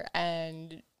brother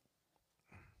and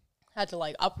had to,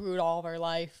 like, uproot all of our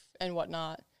life and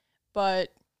whatnot.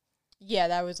 But, yeah,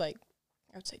 that was, like,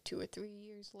 I would say 2 or 3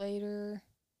 years later.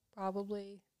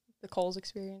 Probably the Coles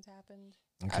experience happened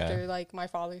after, like, my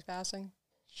father's passing.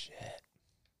 Shit,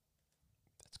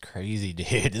 that's crazy,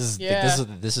 dude.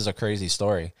 This is a crazy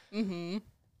story.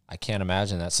 I can't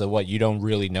imagine that. So what? You don't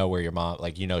really know where your mom,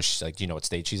 like, you know, she's like, do you know what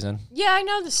state she's in? Yeah, I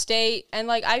know the state, and,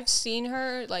 like, I've seen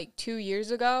her, like, 2 years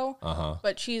ago.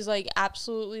 But she's, like,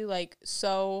 absolutely, like,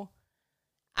 so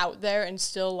out there and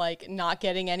still, like, not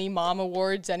getting any mom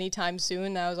awards anytime soon.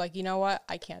 And I was like, you know what?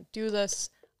 I can't do this.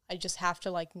 I just have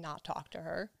to, like, not talk to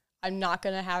her. I'm not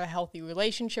going to have a healthy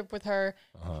relationship with her.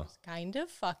 She's kind of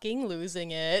fucking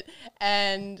losing it.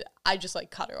 And I just,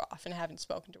 like, cut her off and haven't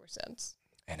spoken to her since.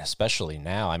 And especially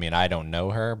now, I mean, I don't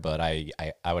know her, but I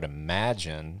would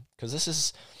imagine,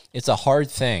 because it's a hard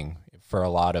thing for a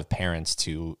lot of parents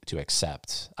to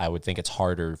accept. I would think it's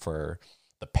harder for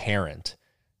the parent,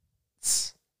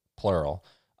 plural,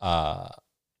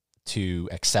 to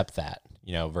accept that,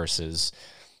 you know, versus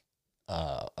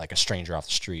like a stranger off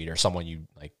the street or someone you,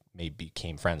 like, maybe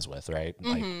became friends with, right?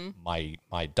 Like,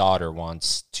 my daughter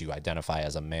wants to identify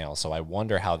as a male, so I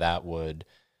wonder how that would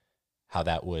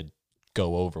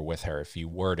go over with her if you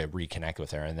were to reconnect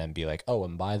with her and then be like, oh,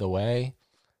 and by the way,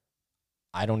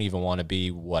 I don't even want to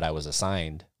be what I was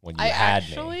assigned when you had me.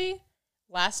 Actually,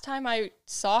 last time I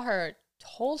saw her,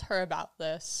 told her about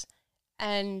this,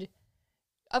 and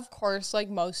of course, like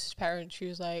most parents, she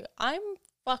was like, I'm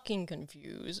fucking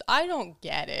confused. I don't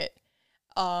get it.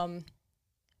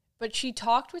 But she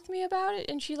talked with me about it,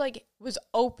 and she, like, was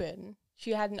open.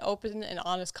 She had an open and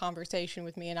honest conversation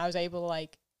with me, and I was able to,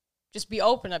 like, just be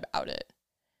open about it.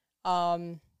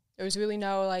 There was really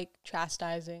no, like,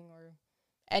 chastising or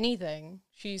anything.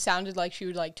 She sounded like she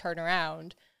would, like, turn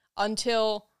around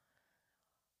until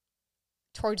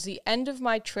towards the end of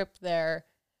my trip there,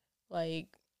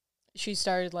 like, she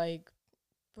started, like,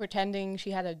 pretending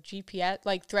she had a GPS,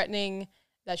 like, threatening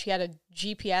that she had a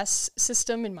GPS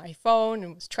system in my phone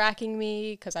and was tracking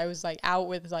me because I was, like, out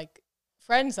with, like,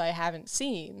 friends I haven't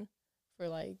seen for,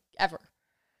 like, ever.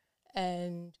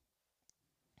 And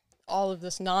all of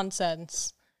this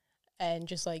nonsense and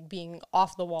just, like, being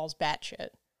off the walls batshit.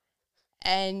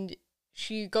 And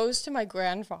she goes to my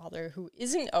grandfather, who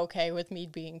isn't okay with me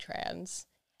being trans,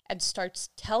 and starts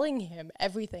telling him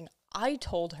everything I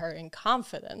told her in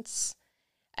confidence,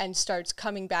 and starts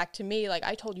coming back to me like,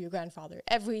 I told your grandfather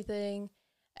everything,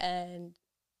 and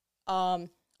all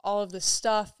of this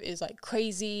stuff is, like,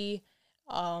 crazy.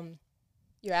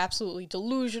 You're absolutely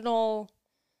delusional.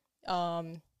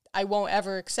 I won't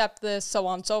ever accept this, so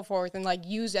on and so forth, and, like,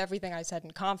 use everything I said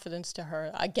in confidence to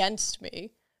her against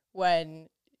me when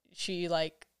she,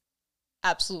 like,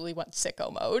 absolutely went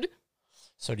sicko mode.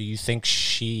 So do you think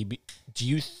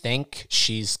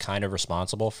she's kind of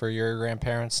responsible for your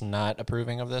grandparents not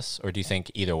approving of this? Or do you think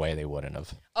either way they wouldn't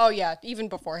have? Oh, yeah. Even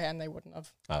beforehand, they wouldn't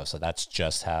have. Oh, so that's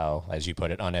just how, as you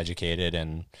put it, uneducated,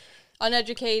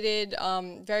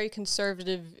 very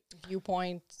conservative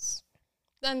viewpoints.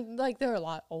 And, like, they're a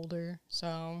lot older,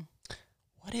 so.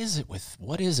 What is it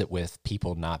with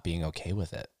people not being okay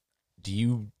with it? Do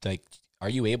you, like, are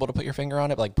you able to put your finger on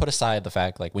it? Like, put aside the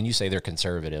fact, like, when you say they're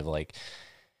conservative, like,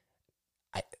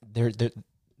 there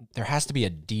has to be a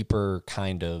deeper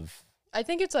kind of. I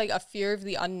think it's, like, a fear of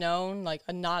the unknown, like,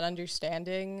 a not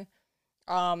understanding.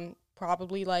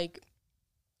 Probably, like,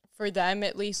 for them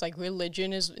at least, like,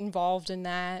 religion is involved in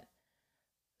that.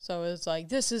 So it's like,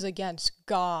 this is against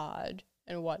God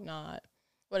and whatnot,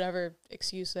 whatever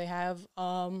excuse they have.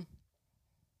 So,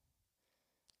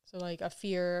 like, a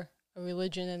fear, a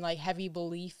religion, and, like, heavy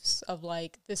beliefs of,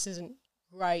 like, this isn't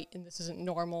right and this isn't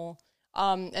normal.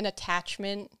 An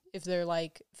attachment, if they're,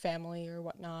 like, family or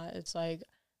whatnot. It's like,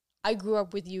 I grew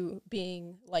up with you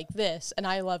being like this, and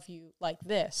I love you like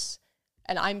this,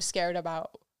 and I'm scared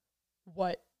about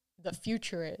what the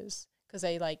future is because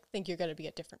they, like, think you're going to be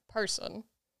a different person.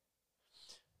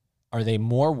 Are they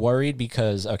more worried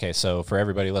because, okay, so for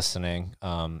everybody listening,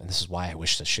 and this is why I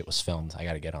wish this shit was filmed. I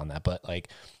got to get on that. But, like,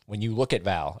 when you look at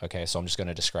Val, okay, so I'm just going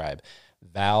to describe.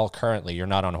 Val, currently, you're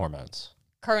not on hormones.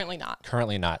 Currently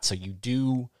not. So you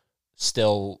do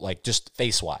still, like, just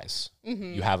face-wise,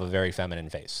 you have a very feminine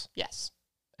face. Yes.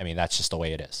 I mean, that's just the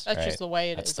way it is. That's right? just the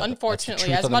way it is.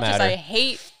 Unfortunately, as much as I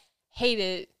hate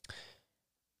it.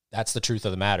 That's the truth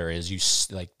of the matter is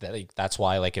that's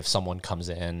why, like, if someone comes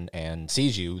in and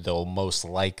sees you, they'll most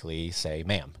likely say,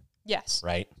 ma'am. Yes.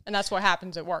 Right? And that's what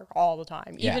happens at work all the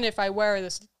time. Yeah. Even if I wear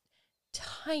the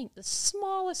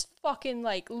smallest fucking,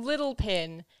 like, little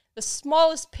pin, the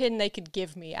smallest pin they could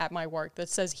give me at my work that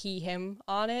says he, him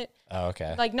on it. Oh,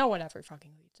 okay. Like, no one ever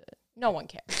fucking reads it. No one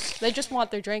cares. They just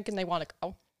want their drink and they want to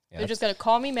go. Yeah, they're just going to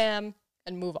call me ma'am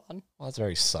and move on. Well, that's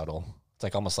very subtle. It's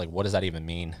like almost like, what does that even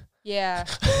mean? Yeah.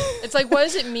 It's like, what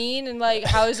does it mean? And, like,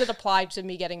 how does it apply to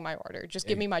me getting my order? Just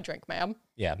give me my drink, ma'am.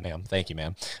 Yeah, ma'am. Thank you,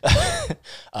 ma'am.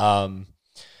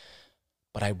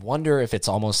 But I wonder if it's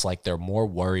almost like they're more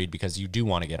worried because you do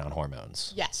want to get on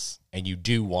hormones. Yes. And you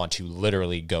do want to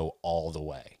literally go all the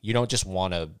way. You don't just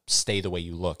want to stay the way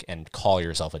you look and call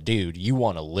yourself a dude. You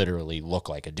want to literally look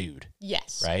like a dude.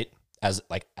 Yes. Right? As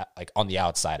like on the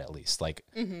outside, at least, like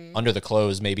under the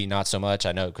clothes, maybe not so much.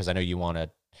 I know, because I know you want to,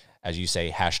 as you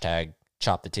say, hashtag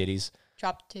chop the titties.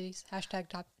 Chop the titties. Hashtag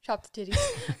chop the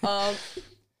titties.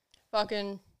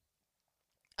 Fucking,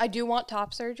 I do want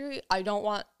top surgery. I don't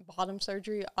want bottom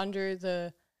surgery under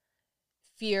the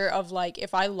fear of, like,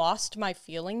 if I lost my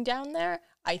feeling down there,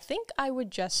 I think I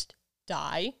would just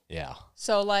die. Yeah.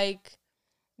 So, like,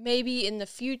 maybe in the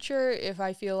future, if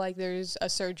I feel like there's a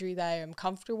surgery that I am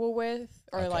comfortable with,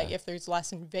 or like if there's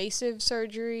less invasive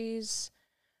surgeries,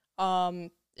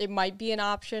 it might be an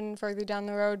option further down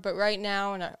the road. But right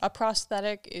now, a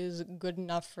prosthetic is good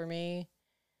enough for me.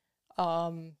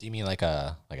 Do you mean like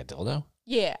a dildo?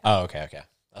 Yeah. Oh, okay.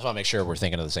 I just want to make sure we're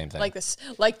thinking of the same thing. Like the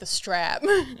strap.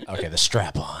 Okay, the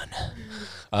strap on.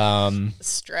 The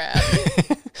strap.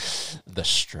 The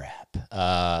strap.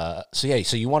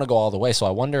 So you want to go all the way. So I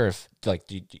wonder if, like,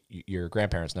 your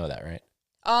grandparents know that, right?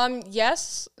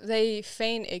 Yes, they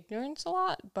feign ignorance a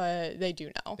lot, but they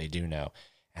do know. They do know.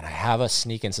 And I have a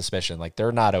sneaking suspicion, like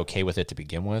they're not okay with it to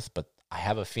begin with, but I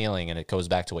have a feeling, and it goes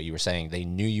back to what you were saying, they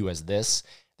knew you as this,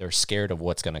 they're scared of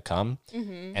what's going to come.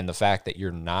 And the fact that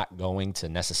you're not going to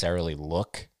necessarily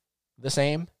look the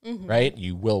same, right?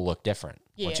 You will look different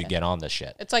once you get on this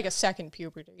shit. It's like a second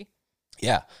puberty.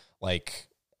 Yeah. Like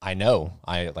I know,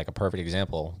 like a perfect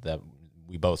example that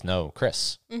we both know,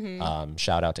 Chris.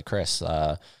 Shout out to Chris.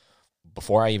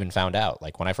 Before I even found out,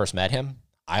 like when I first met him,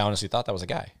 I honestly thought that was a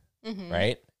guy.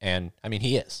 Right. And I mean,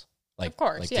 he is. Like, of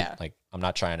course, yeah. Like, I'm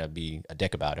not trying to be a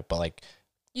dick about it, but like,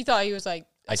 you thought he was like,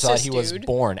 I thought he was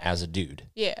born as a dude.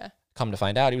 Yeah. Come to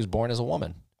find out, he was born as a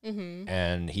woman.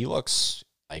 And he looks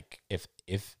like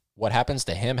if what happens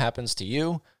to him happens to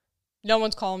you, no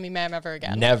one's calling me ma'am ever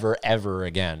again. Never, ever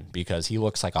again, because he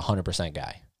looks like 100%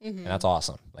 guy. And that's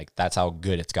awesome. Like, that's how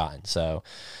good it's gotten. So,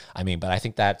 I mean, but I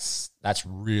think that's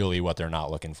really what they're not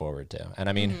looking forward to. And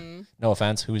I mean, no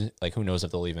offense, who knows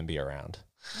if they'll even be around?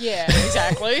 Yeah,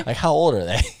 exactly. Like, how old are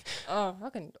they? Oh,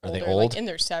 fucking are older, they old? like in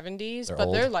their 70s, They're but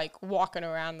old? they're like walking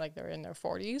around like they're in their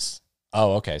 40s.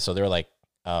 Oh, okay. So they're like,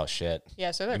 oh shit.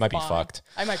 Yeah, so they're You might be fine. fucked.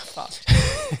 I might be fucked.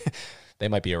 They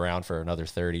might be around for another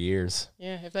 30 years.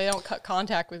 Yeah, if they don't cut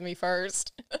contact with me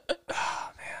first.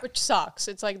 Oh, man. Which sucks.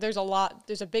 It's like there's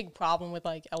a big problem with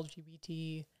like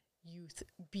LGBT youth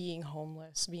being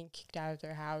homeless, being kicked out of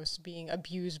their house, being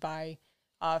abused by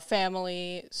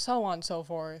family, so on and so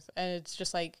forth. And it's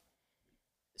just like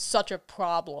such a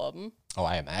problem. Oh,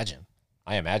 I imagine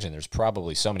there's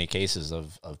probably so many cases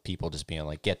of people just being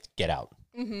like, get out.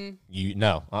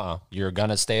 You're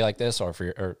gonna stay like this, or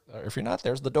if you're not,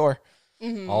 there's the door.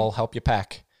 I'll help you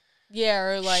pack. Yeah,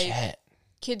 or like Shit.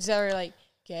 kids that are like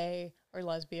gay or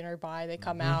lesbian or bi, they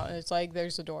come out and it's like,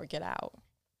 there's the door, get out.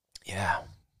 Yeah.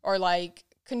 Or like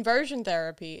conversion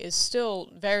therapy is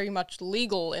still very much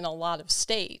legal in a lot of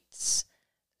states.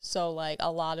 So like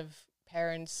a lot of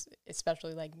parents,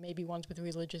 especially like maybe ones with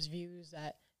religious views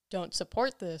that don't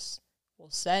support this, will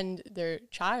send their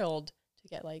child to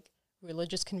get like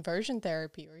religious conversion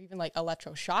therapy or even like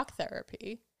electroshock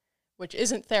therapy, which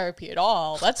isn't therapy at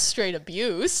all. That's straight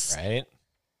abuse. Right?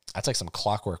 That's like some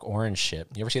Clockwork Orange shit.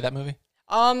 You ever see that movie?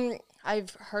 I've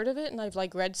heard of it and I've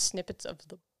like read snippets of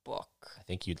the book. I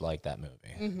think you'd like that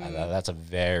movie. That's a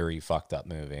very fucked up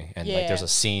movie. And like there's a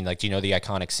scene, like, do you know the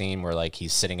iconic scene where like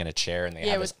he's sitting in a chair and they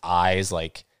have his eyes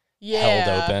like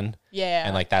held open? Yeah.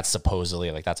 And like that's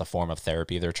supposedly like that's a form of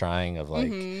therapy they're trying of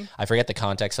like I forget the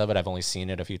context of it. I've only seen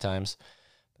it a few times.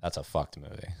 That's a fucked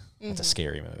movie. That's a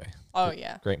scary movie. Oh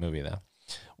yeah. Great movie though.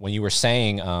 When you were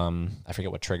saying, I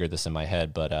forget what triggered this in my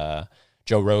head, but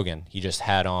Joe Rogan, he just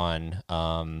had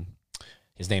on,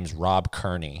 his name's Rob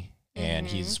Kearney, and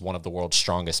he's one of the world's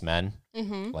strongest men.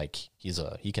 Like he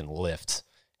can lift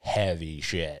heavy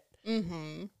shit,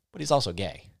 but he's also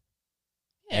gay.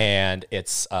 Yeah. And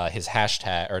it's his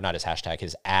hashtag, or not his hashtag,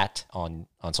 his @ on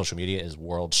social media is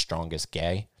world's strongest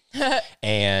gay.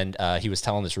 And he was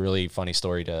telling this really funny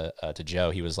story to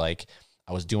Joe. He was like,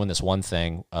 I was doing this one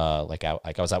thing, I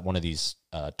was at one of these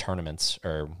tournaments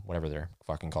or whatever they're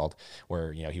fucking called,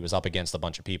 where, you know, he was up against a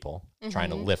bunch of people trying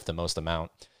to lift the most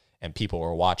amount, and people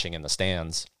were watching in the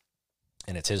stands,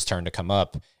 and it's his turn to come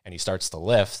up, and he starts to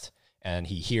lift, and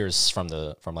he hears from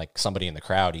like somebody in the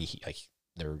crowd,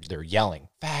 they're yelling,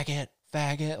 faggot,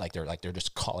 faggot,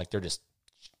 they're just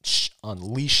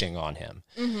unleashing on him,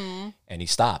 and he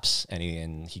stops,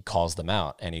 and he calls them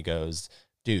out, and he goes,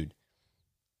 dude,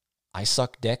 I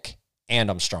suck dick and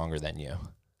I'm stronger than you.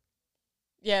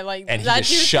 Yeah, like, and that he dude's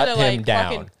just shut gonna, him like,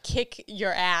 down. fucking kick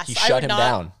your ass. He shut him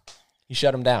down. He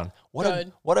shut him down.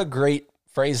 What a great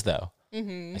phrase though.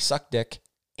 I suck dick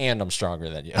and I'm stronger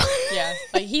than you. Yeah,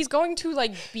 like he's going to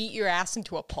like beat your ass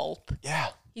into a pulp. Yeah.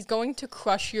 He's going to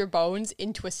crush your bones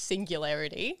into a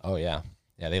singularity. Oh yeah.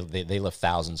 Yeah, they lift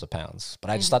thousands of pounds.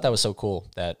 But I just thought that was so cool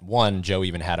that, one, Joe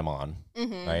even had him on,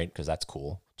 right? Because that's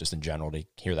cool, just in general, to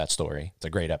hear that story. It's a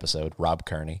great episode, Rob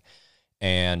Kearney.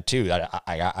 And two,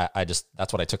 I just,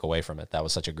 that's what I took away from it. That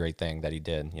was such a great thing that he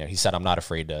did. You know, he said, I'm not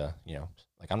afraid to, you know,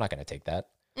 like, I'm not going to take that.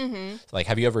 So, like,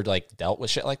 have you ever, like, dealt with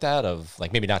shit like that? Of,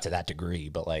 like, maybe not to that degree,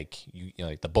 but, like, you know,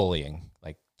 like, the bullying.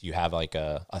 Like, do you have, like,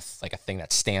 a thing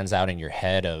that stands out in your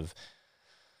head of...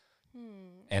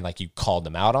 And like you called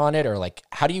them out on it, or like,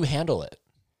 how do you handle it?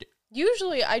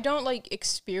 Usually I don't like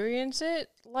experience it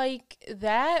like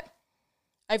that.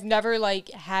 I've never like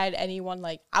had anyone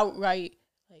like outright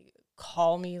like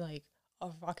call me like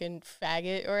a fucking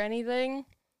faggot or anything.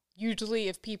 Usually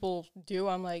if people do,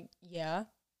 I'm like, yeah.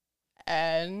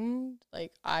 And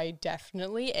like, I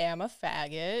definitely am a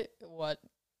faggot. What,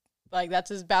 like,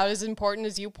 that's about as important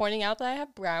as you pointing out that I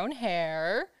have brown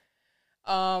hair.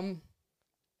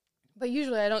 But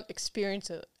usually I don't experience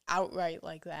it outright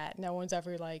like that. No one's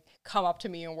ever like come up to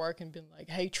me in work and been like,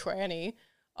 "Hey, tranny."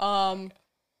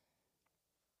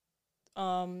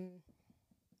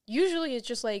 Usually it's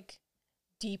just like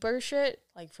deeper shit,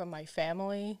 like from my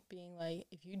family being like,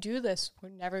 "If you do this, we're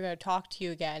never going to talk to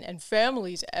you again." And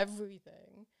family's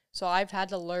everything. So I've had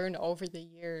to learn over the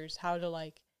years how to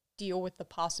like deal with the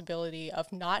possibility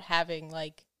of not having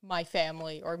like my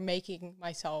family or making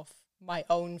myself my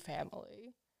own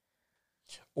family.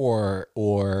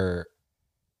 Or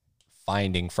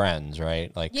finding friends,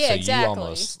 right? Like, yeah, so exactly.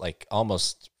 you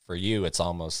almost for you, it's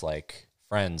almost like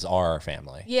friends are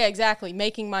family. Yeah, exactly.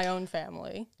 Making my own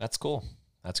family. That's cool.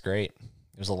 That's great.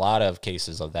 There's a lot of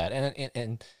cases of that.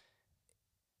 And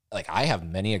like, I have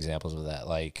many examples of that.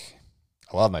 Like,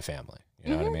 I love my family.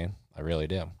 You know what I mean? I really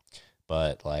do.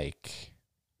 But like,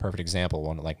 perfect example,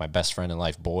 one, like my best friend in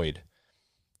life, Boyd,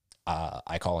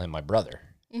 I call him my brother.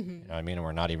 You know what I mean? And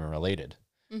we're not even related.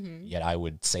 Yet I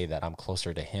would say that I'm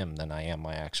closer to him than I am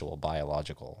my actual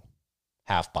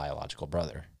half biological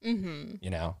brother. You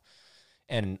know?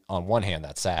 And on one hand,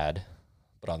 that's sad.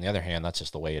 But on the other hand, that's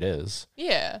just the way it is.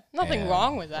 Yeah, nothing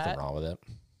wrong with that. Nothing wrong with it.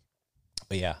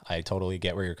 But yeah, I totally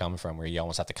get where you're coming from, where you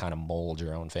almost have to kind of mold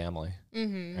your own family.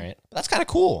 Right? But that's kind of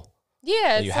cool.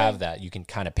 Yeah. You have that. You can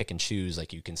kind of pick and choose.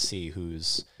 Like, you can see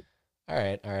who's, all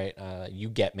right, you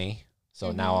get me.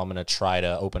 So now I'm going to try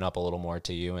to open up a little more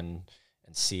to you and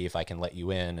see if I can let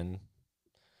you in and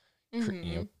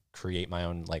you know, create my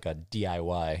own, like a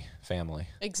DIY family.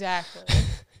 Exactly.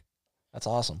 That's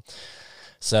awesome.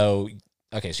 So,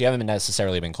 okay, so you haven't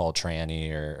necessarily been called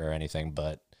tranny or anything,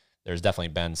 but there's definitely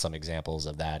been some examples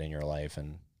of that in your life.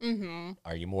 And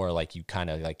are you more like, you kind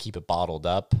of like keep it bottled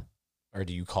up, or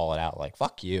do you call it out like,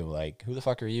 fuck you? Like, who the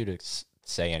fuck are you to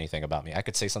say anything about me? I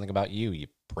could say something about you, you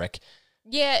prick.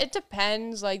 Yeah, it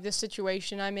depends, like, the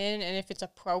situation I'm in, and if it's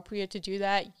appropriate to do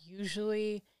that,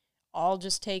 usually I'll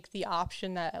just take the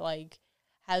option that, like,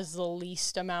 has the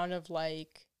least amount of,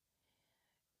 like,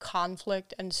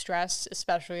 conflict and stress,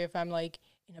 especially if I'm, like,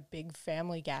 in a big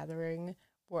family gathering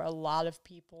where a lot of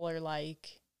people are,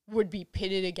 like, would be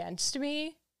pitted against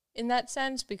me in that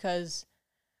sense, because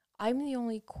I'm the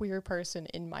only queer person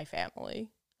in my family.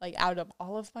 Like, out of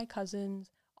all of my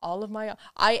cousins,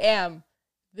 I am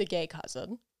the gay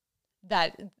cousin.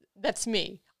 That's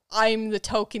me. I'm the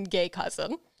token gay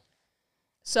cousin.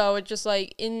 So it's just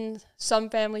like, in some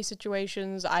family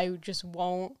situations, I just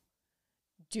won't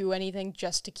do anything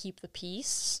just to keep the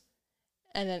peace.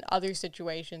 And then other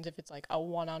situations, if it's like a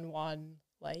one-on-one,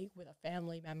 like with a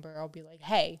family member, I'll be like,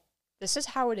 hey, this is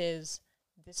how it is.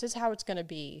 This is how it's going to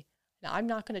be. Now, I'm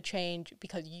not going to change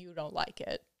because you don't like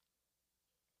it.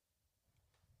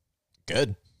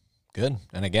 Good.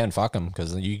 And again, fuck them,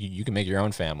 because you can make your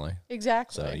own family.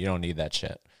 Exactly. So you don't need that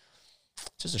shit.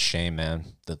 It's just a shame, man,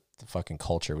 the fucking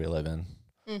culture we live in.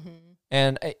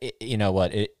 And you know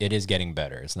what? It is getting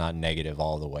better. It's not negative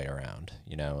all the way around.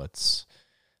 You know,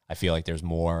 I feel like there's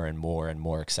more and more and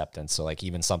more acceptance. So like,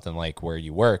 even something like where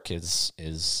you work is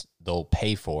they'll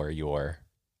pay for your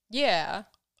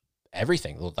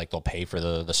everything. Like, they'll pay for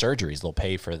the surgeries. They'll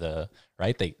pay for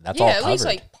right. That's all covered. Yeah, at least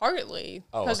like partly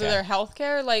because okay. of their health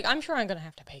care. Like, I'm sure I'm gonna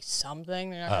have to pay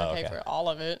something. They're not gonna pay for all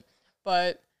of it,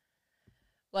 but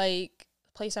like,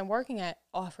 the place I'm working at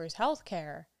offers health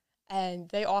care, and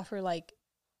they offer like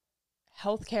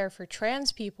health care for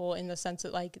trans people in the sense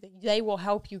that like they will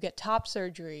help you get top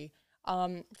surgery.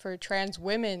 For trans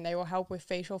women, they will help with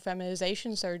facial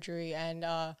feminization surgery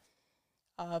and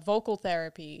vocal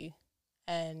therapy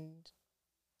and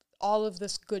all of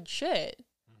this good shit.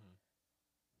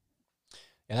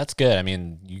 Yeah, that's good. I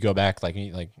mean, you go back like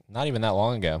not even that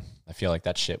long ago, I feel like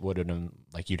that shit would have been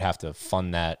like, you'd have to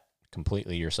fund that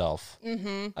completely yourself.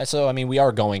 So I mean, we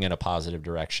are going in a positive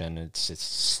direction. It's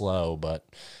slow but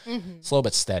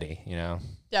steady, you know.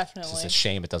 Definitely. It's just a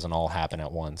shame it doesn't all happen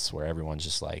at once, where everyone's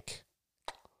just like,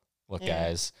 look,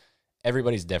 guys,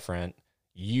 everybody's different.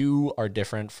 You are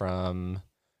different from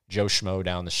Joe Schmo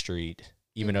down the street.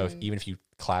 Even if you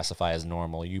classify as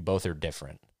normal, you both are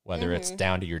different. Whether it's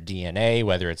down to your DNA,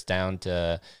 whether it's down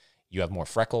to you have more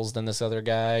freckles than this other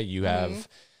guy, you have,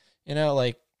 you know,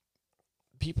 like,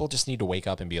 people just need to wake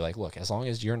up and be like, look, as long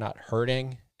as you're not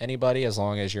hurting anybody, as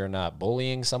long as you're not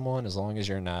bullying someone, as long as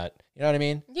you're not, you know what I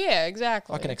mean? Yeah,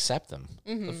 exactly. Fucking accept them.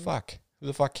 The fuck? Who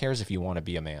the fuck cares if you want to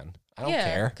be a man? I don't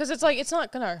care. Because it's like, it's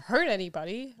not gonna hurt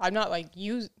anybody. I'm not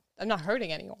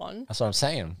hurting anyone. That's what I'm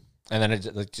saying. And then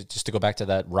just to go back to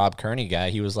that Rob Kearney guy,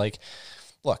 he was like,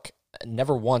 look,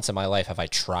 never once in my life have I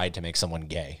tried to make someone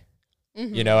gay.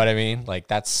 You know what I mean? Like,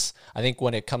 that's, I think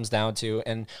when it comes down to,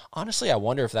 and honestly, I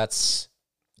wonder if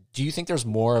do you think there's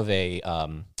more of a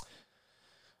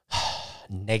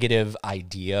negative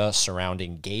idea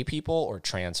surrounding gay people or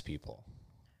trans people?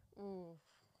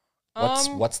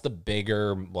 What's the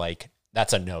bigger, like,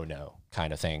 that's a no-no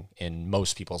kind of thing in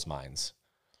most people's minds?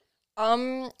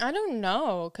 I don't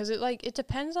know, because it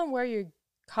depends on where you're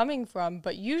coming from,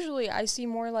 but usually I see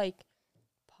more like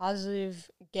positive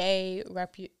gay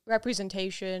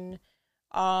representation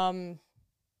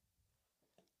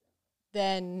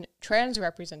than trans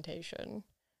representation.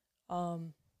 I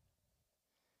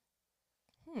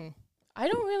don't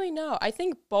really know. I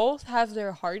think both have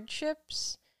their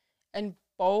hardships, and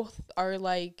both are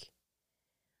like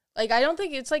I don't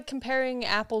think it's like comparing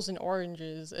apples and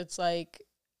oranges. It's like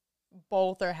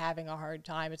both are having a hard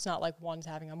time. It's not like one's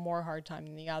having a more hard time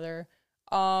than the other.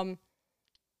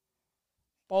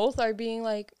 Both are being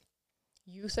like,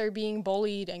 youth are being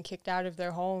bullied and kicked out of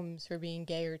their homes for being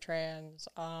gay or trans.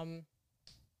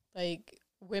 Like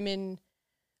women,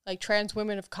 like trans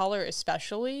women of color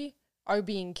especially, are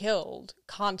being killed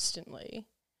constantly.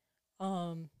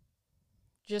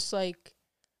 Just like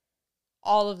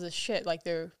all of this shit, like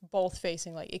they're both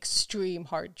facing like extreme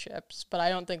hardships, but I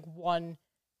don't think one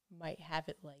might have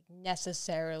it like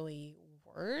necessarily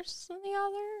worse than the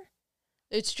other.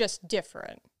 It's just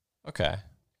different. Okay.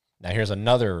 Now here's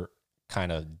another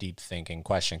kind of deep thinking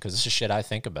question, because this is shit I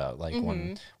think about. Like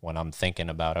when I'm thinking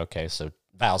about, okay, so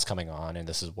Val's coming on and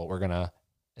this is what we're gonna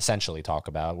essentially talk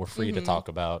about. We're free to talk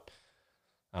about,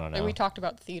 I don't know. Like we talked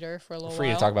about theater for a little while. We're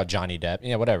free to talk about Johnny Depp.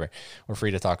 Yeah, whatever. We're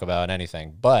free to talk about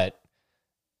anything. But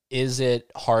is it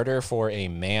harder for a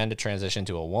man to transition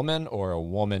to a woman or a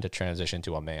woman to transition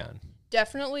to a man?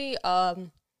 Definitely a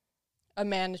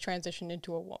man to transition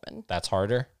into a woman. That's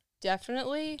harder?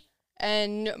 Definitely.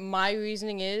 And my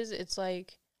reasoning is, it's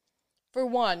like, for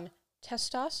one,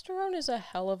 testosterone is a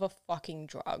hell of a fucking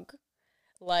drug.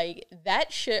 Like,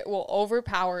 that shit will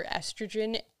overpower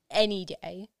estrogen any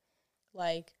day.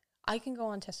 Like, I can go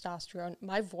on testosterone.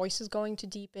 My voice is going to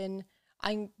deepen.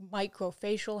 I might grow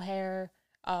facial hair,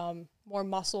 more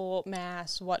muscle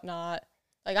mass, whatnot.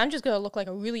 Like, I'm just going to look like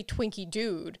a really twinky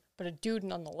dude, but a dude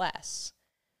nonetheless.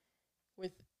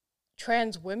 With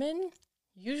trans women,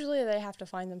 usually they have to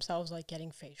find themselves, like,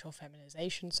 getting facial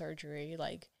feminization surgery,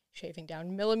 like, shaving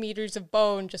down millimeters of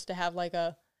bone just to have, like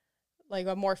a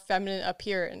more feminine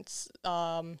appearance.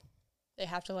 They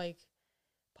have to, like,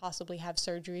 possibly have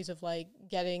surgeries of, like,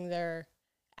 getting their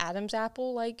Adam's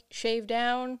apple, like, shaved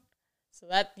down. So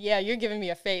that, yeah, you're giving me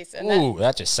a face. And ooh,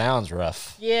 that just sounds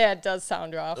rough. Yeah, it does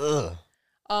sound rough.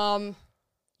 Ugh.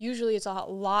 Usually it's a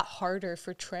lot harder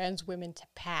for trans women to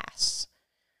pass.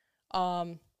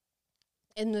 In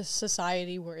the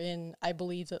society we're in, I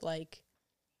believe that, like,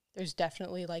 there's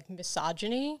definitely, like,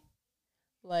 misogyny,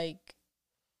 like,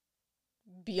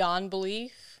 beyond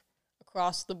belief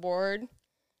across the board.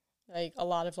 Like, a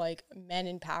lot of, like, men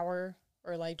in power,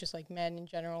 or, like, just, like, men in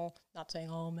general, not saying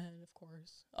all men, of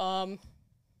course.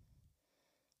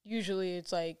 Usually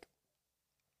it's, like,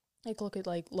 look at,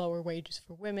 like, lower wages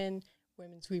for women,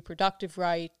 women's reproductive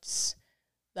rights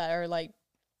that are, like,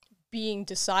 being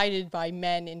decided by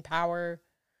men in power.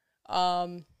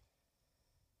 Women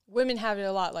have it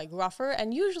a lot, like, rougher,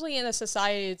 and usually in a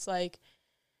society, it's, like,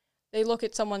 they look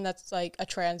at someone that's, like, a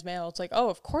trans male, it's like, oh,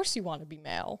 of course you want to be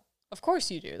male. Of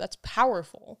course you do. That's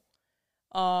powerful.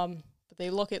 But they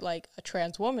look at, like, a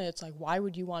trans woman, it's like, why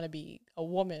would you want to be a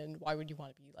woman? Why would you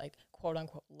want to be, like, quote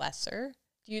unquote lesser?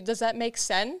 Does that make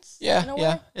sense?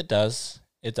 Yeah, it does.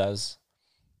 It does.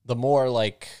 The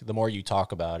more you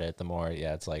talk about it, the more,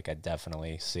 yeah, it's like I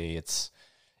definitely see it's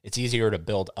easier to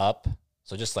build up.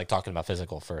 So just like talking about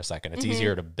physical for a second, it's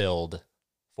easier to build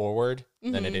forward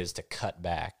than it is to cut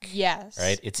back. Yes.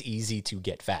 Right? It's easy to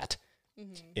get fat.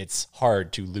 It's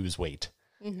hard to lose weight.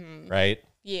 Right?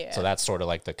 Yeah. So that's sort of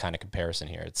like the kind of comparison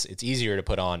here. It's easier to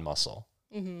put on muscle.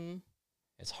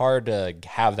 It's hard to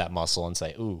have that muscle and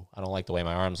say, ooh, I don't like the way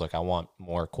my arms look. I want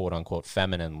more quote unquote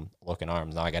feminine looking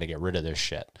arms. Now I got to get rid of this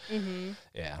shit.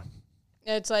 Yeah.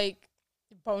 It's like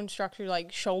bone structure,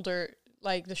 like shoulder,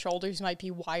 like the shoulders might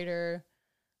be wider.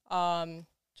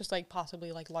 Just like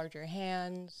possibly like larger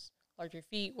hands, larger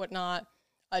feet, whatnot,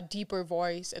 a deeper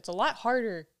voice. It's a lot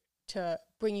harder to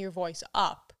bring your voice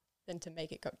up than to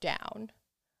make it go down.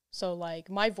 So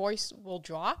like my voice will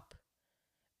drop,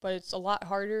 but it's a lot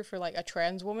harder for like a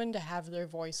trans woman to have their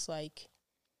voice like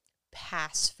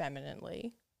pass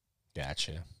femininely.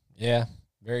 Gotcha. Yeah,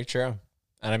 very true.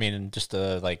 And I mean, just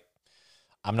like,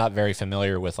 I'm not very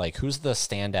familiar with like who's the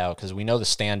standout, because we know the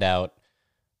standout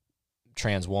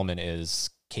trans woman is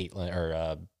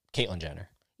Caitlyn Jenner.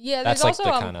 Yeah, that's like also,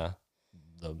 the kind of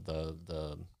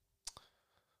the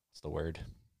what's the word,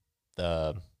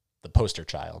 the poster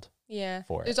child. Yeah,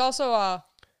 for there's it. also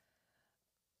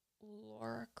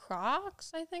Laura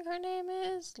Crox, I think her name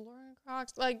is. Lauren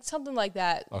Crox, like something like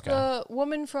that. Okay. The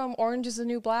woman from Orange is the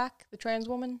New Black, the trans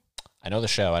woman. I know the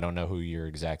show. I don't know who you're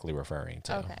exactly referring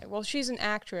to. Okay. Well, she's an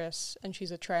actress and she's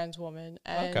a trans woman.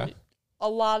 And Okay. a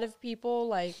lot of people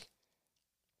like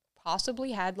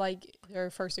possibly had like their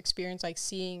first experience like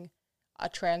seeing a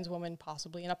trans woman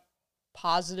possibly in a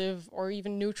positive or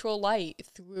even neutral light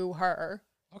through her.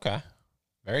 Okay.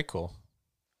 Very cool.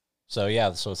 So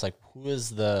yeah, so it's like who's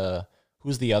the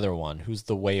other one? Who's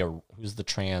the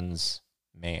trans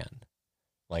man?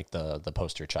 Like the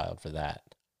poster child for that.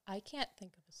 I can't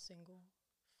think of a single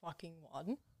fucking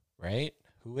one. Right?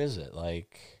 Who is it?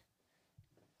 Like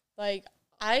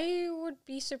I would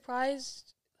be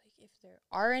surprised like if there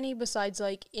are any besides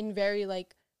like in very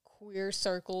like queer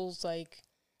circles, like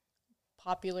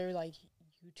popular like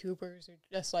YouTubers or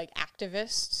just like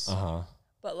activists. Uh-huh.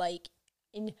 But like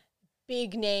in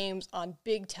big names on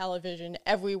big television,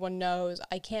 everyone knows.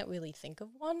 I can't really think of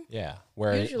one. Yeah.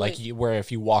 Where Usually, where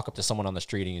if you walk up to someone on the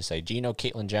street and you say, "Do you know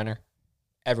Caitlyn Jenner?"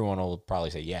 Everyone will probably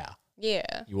say, "Yeah."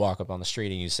 yeah. You walk up on the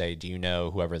street and you say, "Do you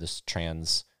know whoever this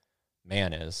trans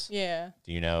man is?" Yeah.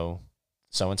 "Do you know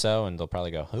so and so?" And they'll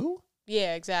probably go, "Who?"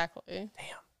 Yeah, exactly.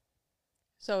 Damn.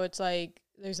 So it's like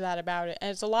there's that about it.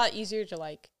 And it's a lot easier to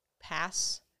like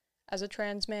pass as a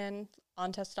trans man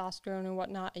on testosterone and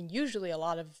whatnot. And usually a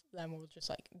lot of them will just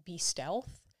like be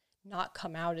stealth, not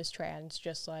come out as trans,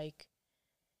 just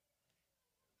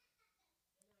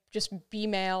be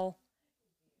male,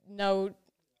 no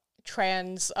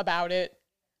trans about it.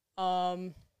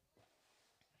 So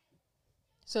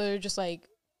they're just like,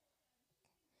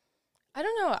 I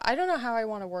don't know how I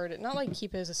want to word it. Not like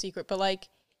keep it as a secret, but like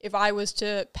if I was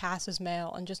to pass as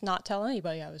male and just not tell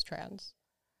anybody I was trans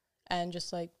and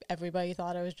just like everybody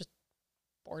thought I was just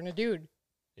born a dude.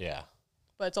 Yeah.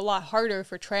 But it's a lot harder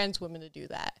for trans women to do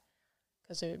that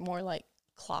because they're more like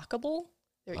clockable.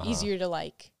 They're easier to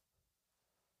like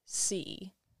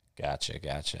see. Gotcha.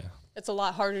 It's a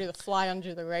lot harder to fly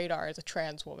under the radar as a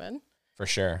trans woman. For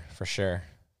sure.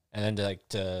 And then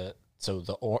so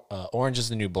the Orange is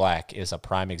the New Black is a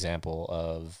prime example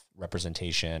of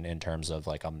representation in terms of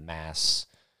like a mass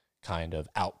kind of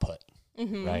output,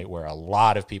 right? Where a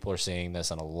lot of people are seeing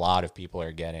this and a lot of people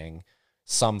are getting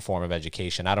some form of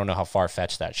education. I don't know how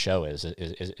far-fetched that show is.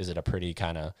 Is it a pretty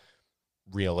kind of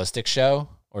realistic show,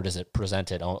 or does it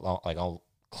present it like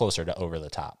closer to over the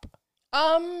top?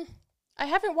 I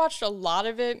haven't watched a lot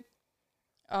of it.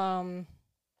 I'm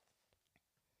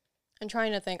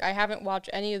trying to think. I haven't watched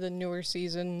any of the newer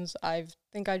seasons. I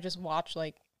think I just watched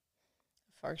like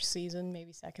the first season,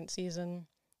 maybe second season.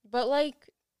 But like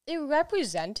it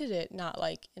represented it not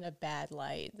like in a bad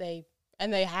light. They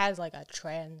had like a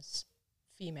trans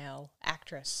female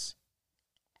actress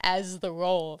as the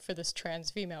role for this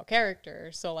trans female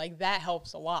character. So like that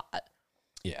helps a lot.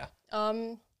 Yeah.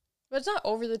 But it's not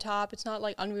over the top. It's not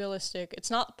like unrealistic. It's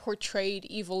not portrayed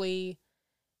evilly.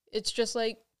 It's just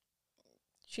like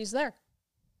she's there.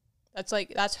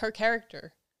 That's her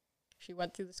character. She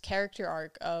went through this character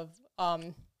arc of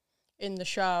in the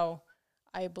show,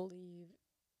 I believe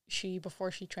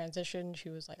before she transitioned, she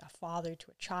was like a father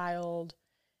to a child,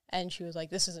 and she was like,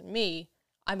 "This isn't me.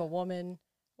 I'm a woman."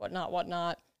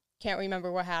 Whatnot. Can't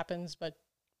remember what happens, but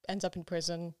ends up in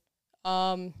prison.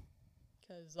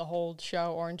 Because the whole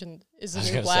show Orange is the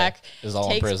New Black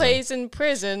takes place in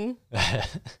prison,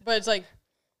 but it's like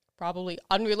probably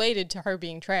unrelated to her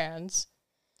being trans.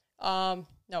 No,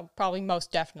 probably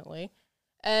most definitely.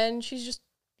 And she's just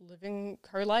living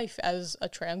her life as a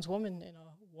trans woman in a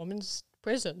woman's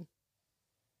prison.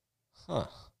 Huh.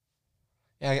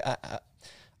 Yeah,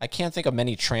 I can't think of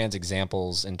many trans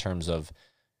examples in terms of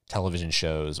television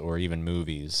shows or even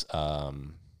movies.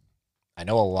 I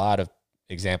know a lot of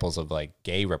examples of like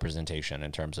gay representation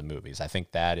in terms of movies. I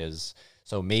think that is,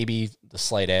 so maybe the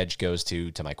slight edge goes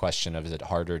to my question of, is it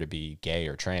harder to be gay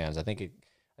or trans? I think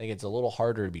it's a little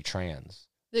harder to be trans.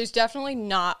 There's definitely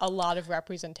not a lot of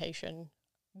representation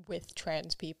with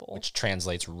trans people, which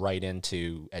translates right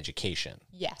into education.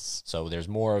 Yes. So there's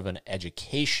more of an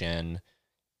education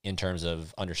in terms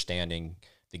of understanding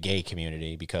the gay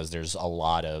community because there's a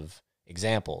lot of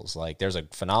examples. Like there's a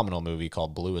phenomenal movie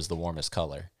called Blue is the Warmest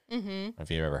Color. If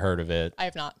you've ever heard of it. I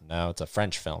have not. No, it's a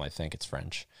French film. I think it's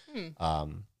French.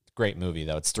 Great movie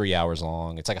though. It's 3 hours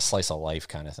long. It's like a slice of life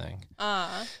kind of thing.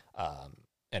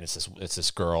 And it's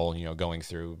this girl, going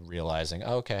through realizing,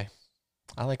 oh, okay,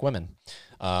 I like women.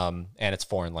 And it's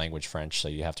foreign language French, so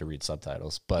you have to read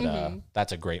subtitles. But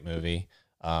that's a great movie.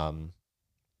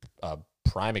 A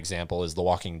prime example is The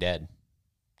Walking Dead.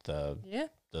 The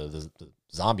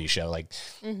zombie show. Like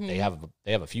they have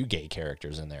a few gay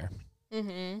characters in there.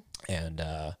 and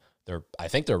I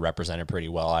think they're represented pretty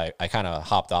well. I kind of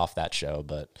hopped off that show,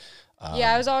 but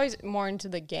yeah, I was always more into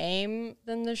the game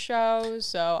than the show,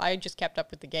 so I just kept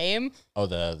up with the game. Oh,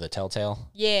 the Telltale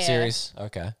Yeah. series?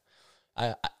 Okay.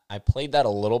 I played that a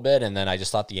little bit, and then I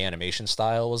just thought the animation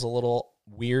style was a little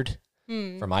weird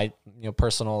for my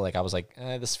personal, like, I was like,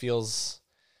 this feels...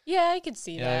 Yeah, I could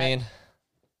see You know that. what I mean?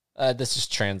 This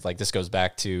just this goes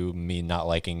back to me not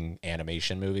liking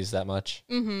animation movies that much.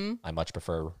 Mm-hmm. I much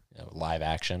prefer live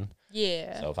action.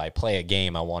 Yeah. So if I play a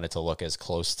game, I want it to look as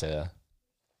close to,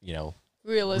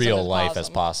 Realism real as life as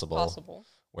possible. possible.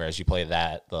 Whereas you play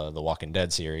the Walking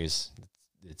Dead series,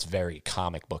 it's very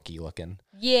comic booky looking.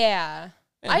 Yeah.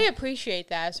 I appreciate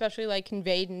that, especially like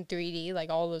conveyed in 3D, like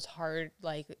all those hard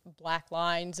like black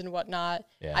lines and whatnot.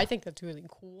 Yeah. I think that's really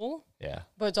cool. Yeah.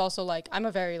 But it's also like I'm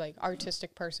a very like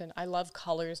artistic person. I love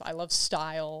colors. I love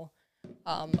style.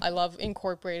 I love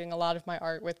incorporating a lot of my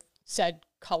art with said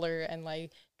color and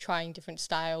like trying different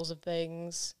styles of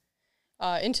things.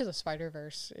 Into the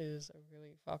Spider-Verse is a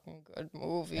really fucking good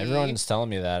movie. Everyone's telling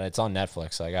me that. It's on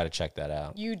Netflix, so I got to check that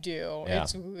out. You do. Yeah.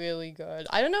 It's really good.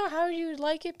 I don't know how you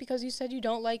like it because you said you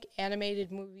don't like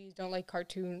animated movies, don't like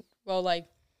cartoon, like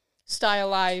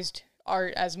stylized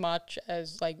art as much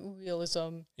as like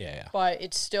realism. Yeah. But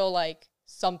it's still like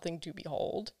something to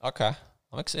behold. Okay.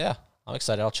 I'm excited.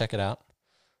 I'll check it out.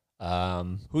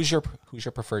 Who's your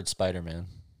preferred Spider-Man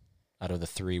out of the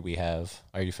three we have?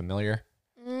 Are you familiar?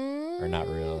 Or not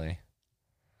really?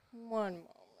 One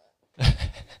moment.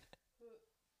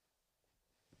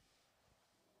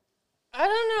 I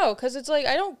don't know, because it's like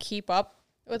I don't keep up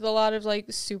with a lot of like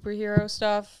superhero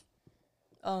stuff.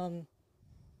 Into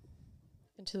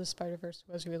the Spider-Verse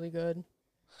was really good.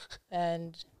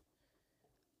 And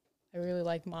I really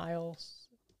like Miles.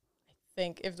 I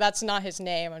think if that's not his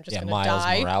name, I'm just gonna Miles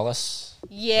die. Morales.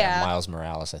 Yeah. Miles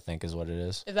Morales, I think, is what it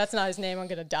is. If that's not his name, I'm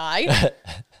gonna die.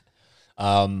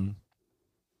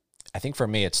 I think for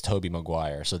me, it's Tobey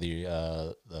Maguire. So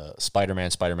the Spider-Man,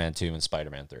 Spider-Man 2, and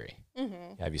Spider-Man 3.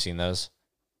 Mm-hmm. Have you seen those?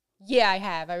 Yeah, I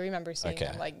have. I remember seeing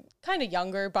them, like, kind of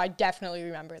younger, but I definitely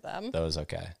remember them. Those,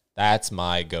 okay. That's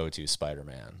my go-to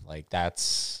Spider-Man. Like,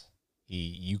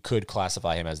 you could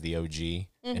classify him as the OG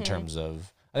in terms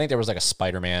of, I think there was like a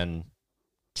Spider-Man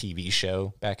TV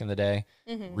show back in the day.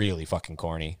 Really fucking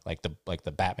corny. Like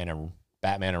the Batman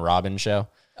and Robin show.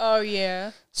 Oh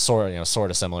yeah, sort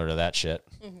of similar to that shit.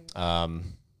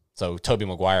 So Tobey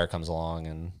Maguire comes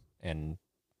along and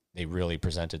they really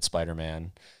presented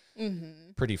Spider-Man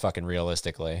pretty fucking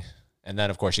realistically. And then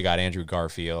of course you got Andrew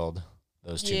Garfield,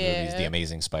 those two movies, The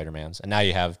Amazing Spider-Mans, and now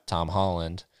you have Tom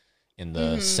Holland in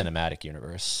the cinematic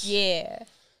universe. Yeah.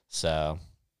 So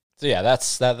yeah,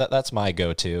 that's my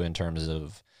go-to in terms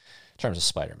of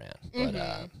Spider-Man.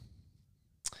 But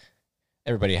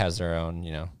everybody has their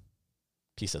own,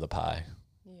 piece of the pie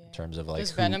in terms of like.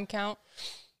 Does Venom count?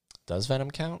 Does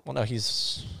Venom count? Well, no,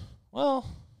 he's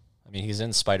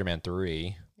in Spider-Man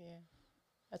 3. Yeah,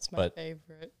 that's my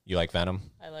favorite. You like Venom?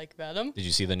 I like Venom. Did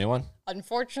you see the new one?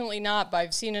 Unfortunately not, but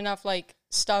I've seen enough like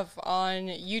stuff on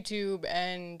YouTube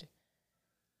and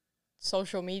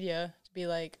social media to be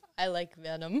like, I like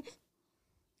Venom.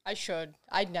 I should.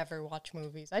 I'd never watch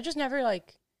movies. I just never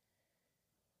like.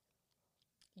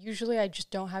 Usually I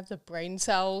just don't have the brain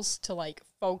cells to like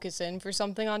focus in for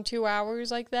something on 2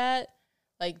 hours like that.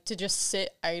 Like to just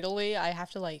sit idly. I have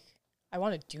to like, I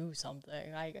want to do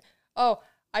something. Like,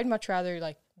 I'd much rather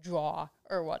like draw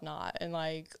or whatnot and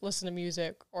like listen to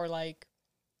music or like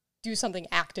do something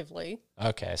actively.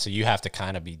 Okay, so you have to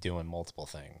kind of be doing multiple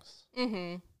things.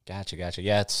 Mm-hmm. Gotcha.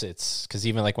 Yeah, it's because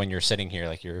even like when you're sitting here,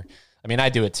 like I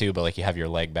do it too, but like you have your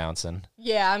leg bouncing.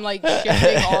 Yeah, I'm like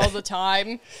shifting all the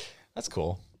time. That's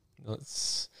cool. I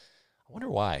wonder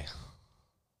why.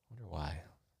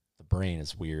 The brain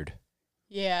is weird.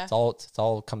 Yeah.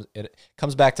 It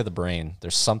comes back to the brain.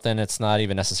 There's something, it's not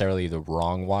even necessarily the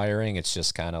wrong wiring. It's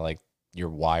just kind of like your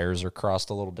wires are crossed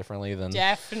a little differently than.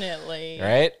 Definitely.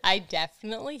 Right? I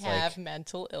definitely have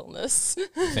mental illness.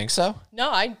 You think so? No,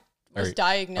 I was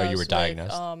diagnosed. You were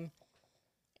diagnosed with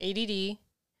ADD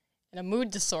and a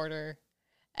mood disorder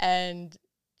and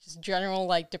just general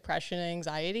like depression and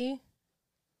anxiety.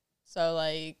 So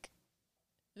like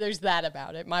there's that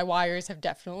about it. My wires have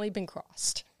definitely been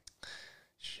crossed.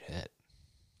 Shit.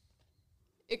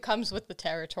 It comes with the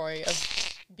territory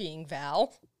of being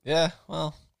Val. Yeah,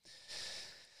 well.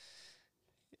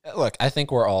 Look, I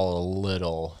think we're all a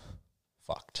little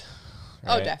fucked.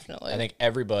 Right? Oh, definitely. I think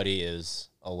everybody is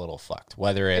a little fucked.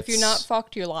 Whether it's... If you're not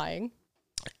fucked, you're lying.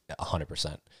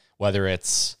 100%. Whether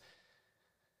it's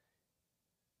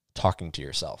talking to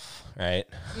yourself, right?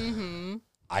 Mm-hmm.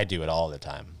 I do it all the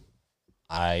time.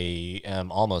 I am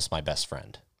almost my best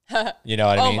friend. You know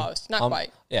what I mean? Almost, not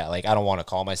quite. Yeah, like I don't want to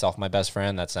call myself my best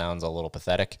friend. That sounds a little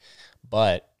pathetic,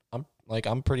 but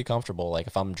I'm pretty comfortable. Like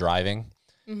if I'm driving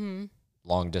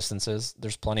long distances,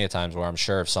 there's plenty of times where I'm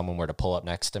sure if someone were to pull up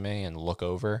next to me and look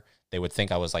over, they would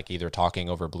think I was like either talking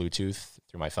over Bluetooth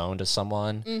through my phone to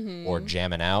someone or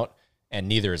jamming out. And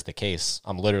neither is the case.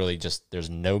 I'm literally just, there's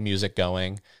no music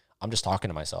going. I'm just talking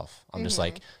to myself. I'm just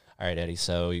like, all right, Eddie,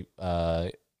 so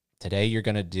today you're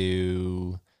going to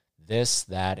do this,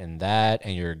 that,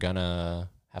 and you're going to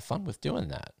have fun with doing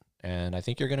that. And I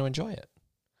think you're going to enjoy it.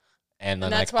 And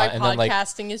then that's why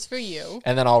podcasting is for you.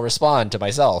 And then I'll respond to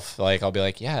myself. Like, I'll be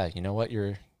like, yeah, you know what?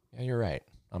 You're right.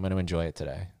 I'm going to enjoy it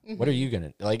today. What are you going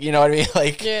to, like, you know what I mean?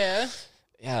 Like,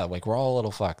 yeah, like we're all a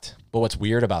little fucked. But what's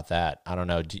weird about that, I don't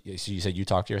know. So you said you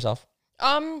talk to yourself?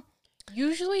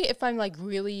 Usually if I'm like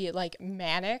really like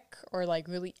manic or like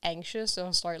really anxious,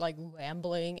 I'll start like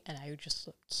rambling and I would just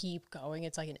keep going.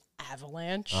 It's like an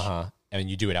avalanche. And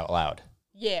you do it out loud.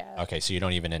 Yeah. Okay, so you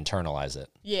don't even internalize it.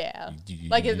 Yeah.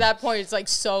 Like at that point, it's like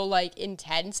so like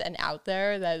intense and out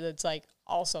there that it's like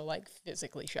also like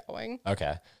physically showing.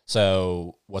 Okay.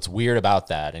 So what's weird about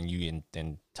that, and you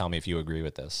and tell me if you agree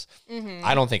with this.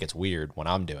 I don't think it's weird when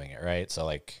I'm doing it, right? So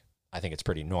like I think it's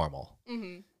pretty normal.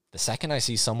 The second I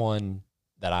see someone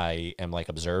that I am like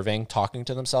observing talking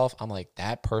to themselves, I'm like,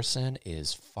 that person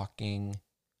is fucking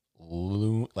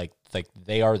like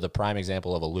they are the prime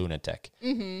example of a lunatic.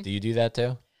 Do you do that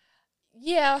too?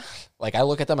 Yeah. Like I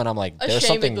look at them and I'm like, there's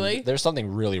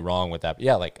something really wrong with that.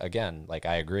 Yeah, like again, like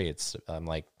I agree. I'm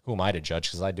like, who am I to judge?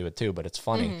 Because I do it too. But it's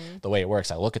funny the way it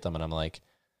works. I look at them and I'm like,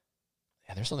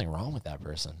 yeah, there's something wrong with that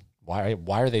person. Why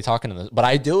are they talking to this? But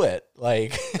I do it.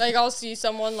 Like I'll see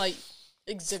someone like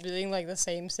exhibiting like the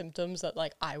same symptoms that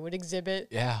like I would exhibit.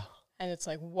 Yeah. And it's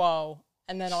like, whoa.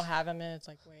 And then I'll have them and it's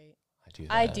like, wait.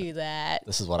 I do that.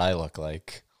 This is what I look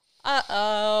like.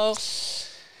 Uh-oh.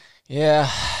 Yeah.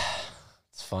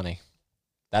 It's funny.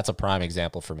 That's a prime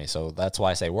example for me. So that's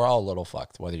why I say we're all a little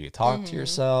fucked. Whether you talk to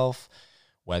yourself,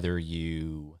 whether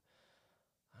you,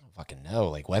 I don't fucking know,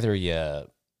 like whether you,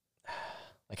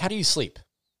 like how do you sleep?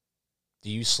 Do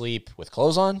you sleep with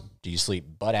clothes on? Do you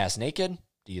sleep butt-ass naked?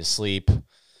 Do you sleep?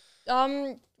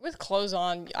 With clothes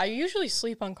on, I usually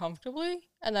sleep uncomfortably,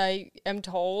 and I am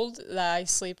told that I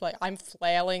sleep like I'm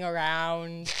flailing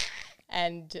around,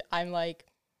 and I'm like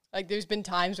there's been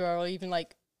times where I'll even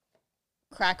like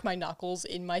crack my knuckles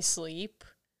in my sleep,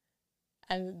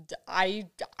 and I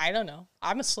don't know,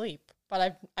 I'm asleep,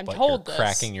 but I'm told you're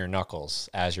cracking your knuckles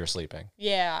as you're sleeping.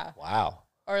 Yeah. Wow.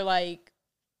 Or like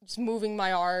just moving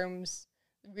my arms,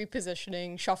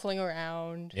 repositioning, shuffling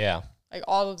around. Yeah. Like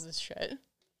all of this shit.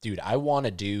 Dude, I want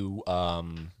to do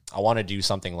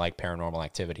something like Paranormal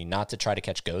Activity, not to try to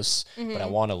catch ghosts, but I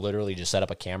want to literally just set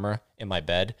up a camera in my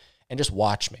bed and just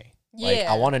watch me. Yeah. Like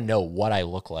I want to know what I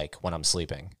look like when I'm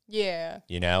sleeping. Yeah.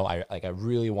 You know, I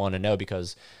really want to know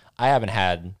because I haven't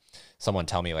had someone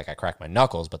tell me like I crack my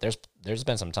knuckles, but there's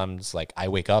been some times like I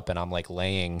wake up and I'm like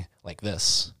laying like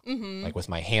this, like with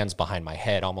my hands behind my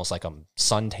head, almost like I'm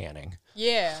sun tanning.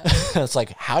 Yeah. It's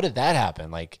like, how did that happen?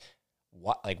 Like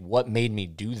what made me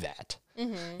do that?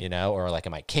 You know, or like,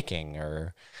 am I kicking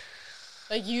or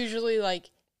like usually like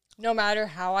no matter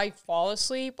how I fall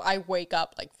asleep, I wake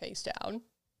up like face down.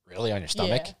 Really? On your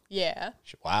stomach? Yeah.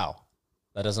 Wow.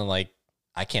 That doesn't like,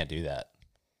 I can't do that.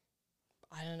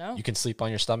 I don't know. You can sleep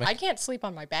on your stomach? I can't sleep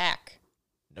on my back.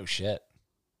 No shit.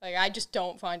 Like I just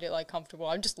don't find it like comfortable.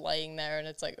 I'm just laying there and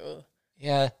it's like, ugh.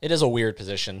 Yeah, it is a weird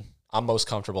position. I'm most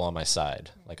comfortable on my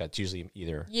side. Like it's usually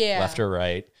either left or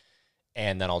right.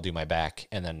 And then I'll do my back,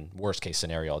 and then worst case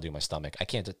scenario, I'll do my stomach. I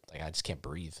just can't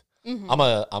breathe. I'm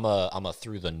a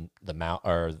through the mouth,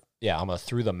 or I'm a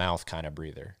through the mouth kind of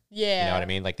breather. Yeah, you know what I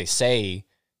mean. Like they say,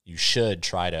 you should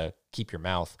try to keep your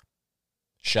mouth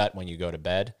shut when you go to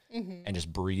bed, and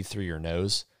just breathe through your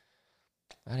nose.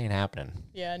 That ain't happening.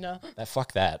 Yeah, no.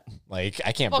 Fuck that. Like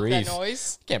I can't breathe. That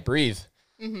noise. Can't breathe.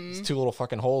 These two little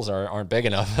fucking holes aren't big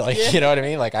enough. Like you know what I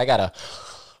mean. Like I gotta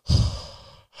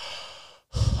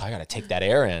take that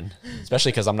air in,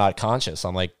 especially because I'm not conscious.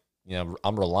 I'm like, you know,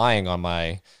 I'm relying on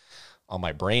my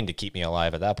brain to keep me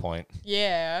alive at that point.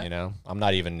 Yeah. You know, I'm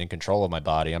not even in control of my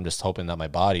body. I'm just hoping that my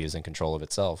body is in control of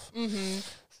itself.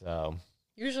 So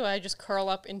usually I just curl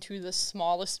up into the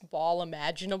smallest ball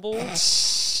imaginable.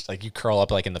 Like you curl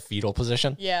up like in the fetal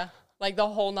position? Yeah. Like the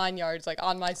whole 9 yards, like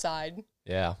on my side.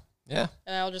 Yeah. Yeah.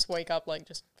 And I'll just wake up like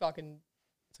just fucking.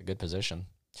 It's a good position.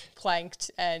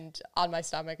 Planked and on my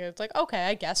stomach, and it's like, okay,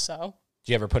 I guess so.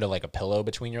 Do you ever put like a pillow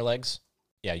between your legs?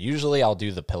 Yeah, usually I'll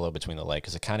do the pillow between the legs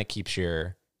because it kind of keeps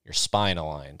your spine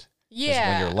aligned. Yeah.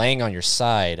 When you're laying on your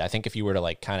side, I think if you were to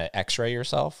like kind of x-ray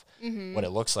yourself, what it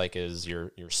looks like is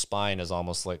your spine is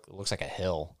almost like, looks like a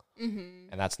hill.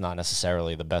 And that's not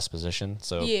necessarily the best position.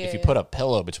 So if you put a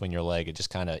pillow between your leg, it just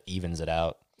kind of evens it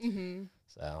out.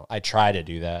 So I try to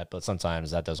do that, but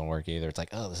sometimes that doesn't work either. It's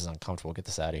like, oh, this is uncomfortable. Get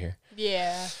this out of here.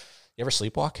 Yeah. You ever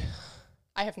sleepwalk?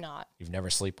 I have not. You've never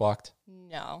sleepwalked?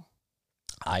 No.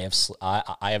 I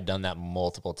have done that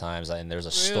multiple times, and there's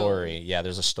a story. Yeah,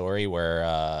 there's a story where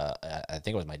I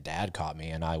think it was my dad caught me,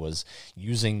 and I was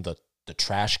using the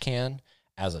trash can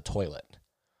as a toilet.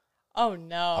 Oh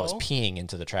no! I was peeing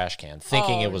into the trash can,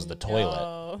 thinking it was the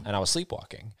toilet, and I was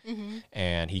sleepwalking.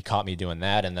 And he caught me doing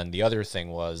that. And then the other thing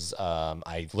was,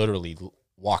 I literally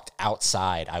walked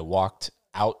outside. I walked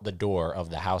out the door of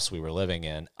the house we were living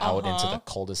in, out into the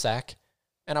cul-de-sac,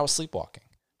 and I was sleepwalking.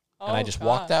 And I just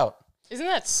walked out. Isn't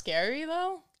that scary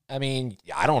though? I mean,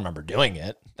 I don't remember doing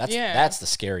it. That's the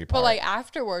scary part. But like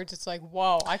afterwards, it's like,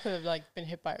 whoa, I could have like been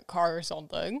hit by a car or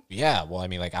something. Yeah, well, I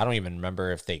mean, like I don't even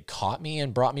remember if they caught me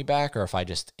and brought me back, or if I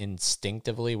just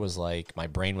instinctively was like, my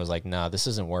brain was like, nah, this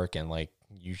isn't working. Like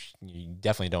you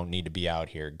definitely don't need to be out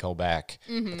here. Go back.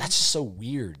 But that's just so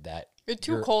weird that it's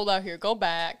too cold out here. Go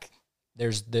back.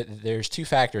 There's two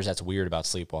factors that's weird about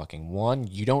sleepwalking. One,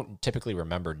 you don't typically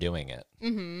remember doing it.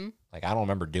 Like, I don't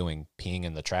remember peeing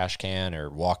in the trash can or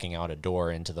walking out a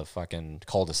door into the fucking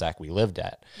cul-de-sac we lived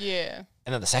at. Yeah.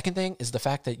 And then the second thing is the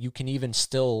fact that you can even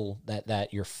still,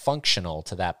 that you're functional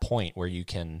to that point where you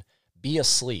can be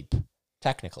asleep,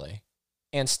 technically,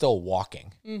 and still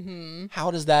walking.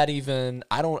 How does that even,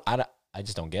 I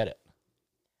just don't get it.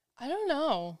 I don't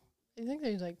know. I think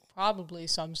there's like probably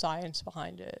some science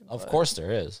behind it. Of course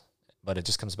there is. But it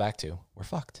just comes back to, we're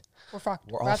fucked. We're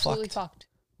fucked. We're all absolutely fucked.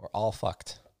 We're all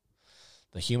fucked.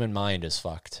 The human mind is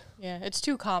fucked. Yeah, it's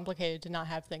too complicated to not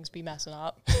have things be messing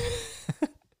up.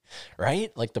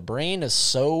 Right? Like the brain is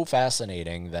so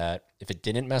fascinating that if it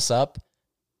didn't mess up,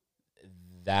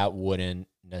 that wouldn't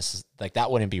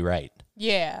be right.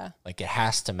 Yeah. Like it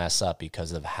has to mess up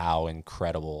because of how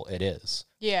incredible it is.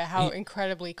 Yeah, how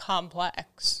incredibly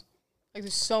complex. Like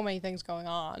there's so many things going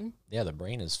on. Yeah, the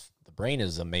brain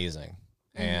is amazing.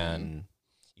 And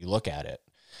you look at it.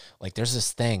 Like there's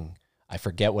this thing, I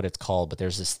forget what it's called, but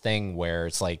there's this thing where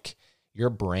it's like your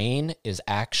brain is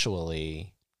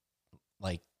actually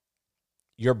like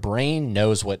your brain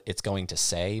knows what it's going to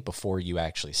say before you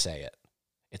actually say it.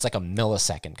 It's like a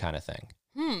millisecond kind of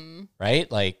thing. Right?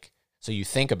 Like, so you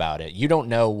think about it. You don't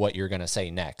know what you're going to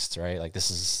say next, right? Like this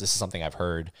is something I've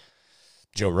heard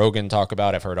Joe Rogan talk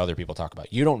about. I've heard other people talk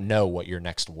about. You don't know what your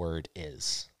next word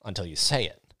is until you say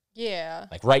it. Yeah.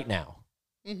 Like right now.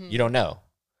 You don't know.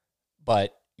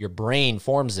 But your brain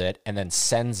forms it and then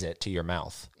sends it to your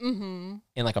mouth in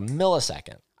like a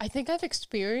millisecond. I think I've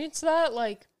experienced that,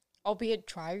 like, I'll be at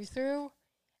drive-through,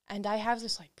 and I have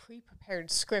this, like, pre-prepared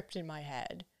script in my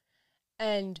head,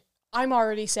 and I'm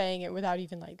already saying it without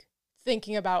even, like,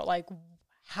 thinking about, like,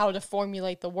 how to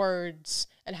formulate the words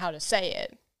and how to say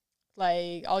it.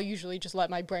 Like, I'll usually just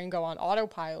let my brain go on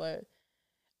autopilot,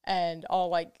 and I'll,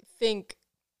 like, think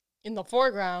in the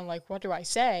foreground, like, what do I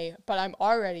say? But I'm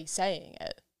already saying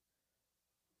it.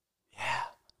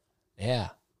 Yeah.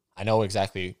 I know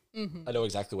exactly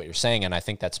what you're saying, and I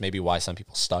think that's maybe why some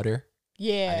people stutter.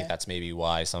 Yeah. I think that's maybe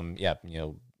why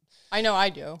I know I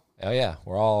do. Oh yeah,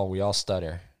 we all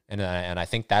stutter. And I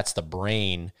think that's the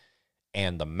brain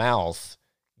and the mouth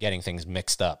getting things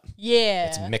mixed up. Yeah.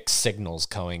 It's mixed signals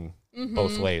going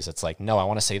both ways. It's like, no, I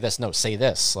want to say this. No, say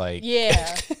this. Like,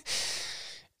 yeah.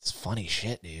 It's funny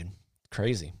shit, dude.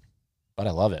 Crazy. But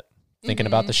I love it. Thinking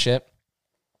about the shit.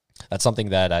 That's something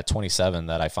that at 27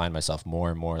 that I find myself more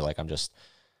and more like I'm just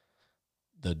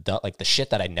the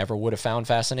shit that I never would have found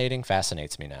fascinating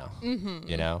fascinates me now.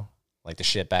 You know? Like the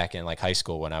shit back in like high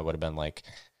school when I would have been like,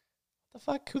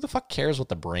 who the fuck cares what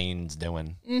the brain's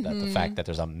doing? That the fact that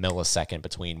there's a millisecond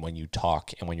between when you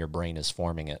talk and when your brain is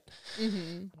forming it. I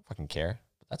don't fucking care.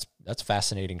 That's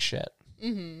fascinating shit.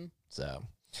 So,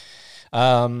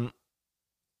 all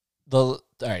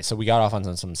right, so we got off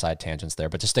on some side tangents there,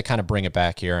 but just to kind of bring it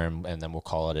back here and then we'll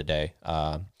call it a day.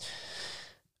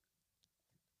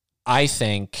 I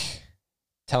think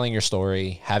telling your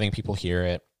story, having people hear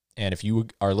it, and if you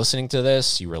are listening to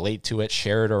this, you relate to it,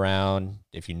 share it around.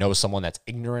 If you know someone that's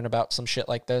ignorant about some shit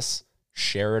like this,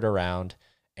 share it around.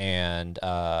 And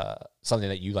something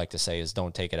that you like to say is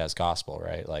don't take it as gospel,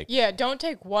 right? Like, yeah, don't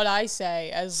take what I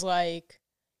say as like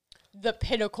the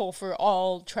pinnacle for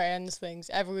all trans things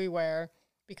everywhere,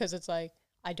 because it's like,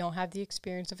 I don't have the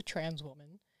experience of a trans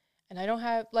woman, and I don't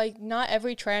have, like, not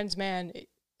every trans man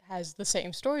has the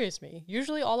same story as me.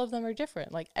 Usually all of them are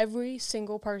different. Like, every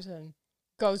single person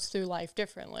goes through life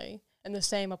differently. And the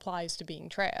same applies to being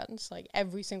trans. Like,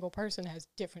 every single person has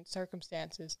different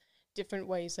circumstances, different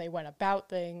ways they went about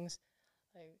things.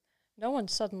 Like, no one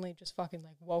suddenly just fucking,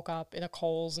 like, woke up in a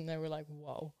Kohl's and they were like,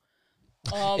 whoa.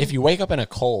 If you wake up in a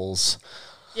Kohl's...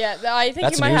 Yeah, I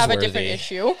think you might have a different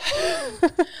issue.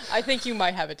 I think you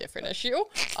might have a different issue.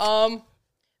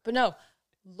 But no,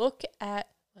 look at,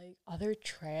 like, other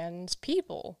trans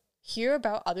people. Hear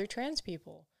about other trans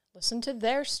people. Listen to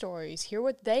their stories. Hear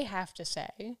what they have to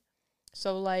say.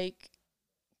 So, like,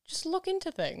 just look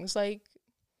into things. Like,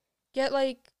 get,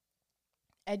 like,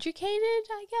 educated,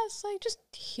 I guess. Like, just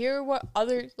hear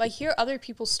hear other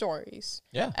people's stories.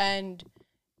 Yeah. And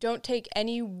don't take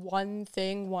any one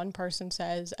thing one person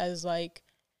says as, like,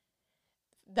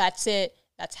 that's it.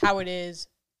 That's how it is.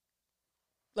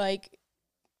 Like,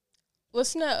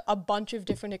 listen to a bunch of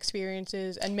different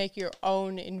experiences and make your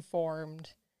own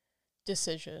informed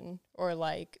decision or,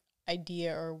 like,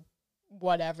 idea or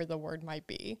whatever the word might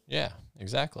be. Yeah,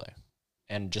 exactly.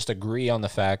 And just agree on the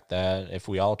fact that if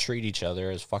we all treat each other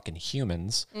as fucking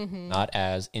humans, not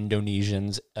as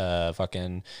Indonesians,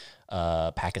 fucking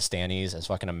Pakistanis, as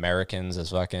fucking Americans, as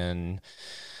fucking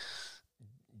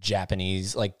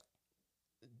Japanese, like,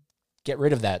 get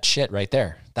rid of that shit right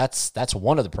there. That's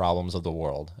one of the problems of the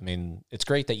world. I mean, it's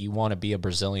great that you want to be a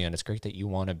Brazilian. It's great that you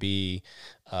want to be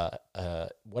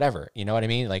whatever. You know what I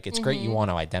mean? Like, it's great you want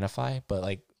to identify, but,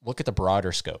 like, look at the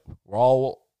broader scope. We're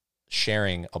all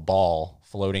sharing a ball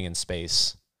floating in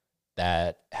space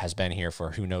that has been here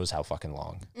for who knows how fucking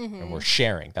long. And we're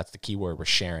sharing. That's the key word. We're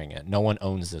sharing it. No one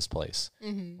owns this place.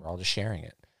 We're all just sharing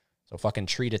it. So fucking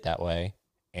treat it that way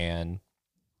and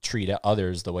treat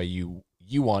others the way you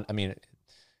want. I mean,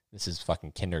 this is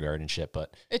fucking kindergarten shit,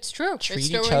 but it's true. Treat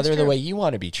each other the way you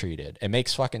want to be treated. It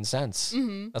makes fucking sense.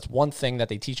 That's one thing that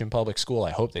they teach in public school.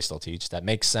 I hope they still teach. That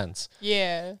makes sense.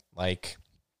 Yeah. Like,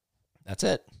 that's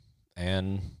it.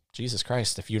 And Jesus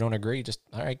Christ, if you don't agree, just,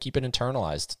 all right, keep it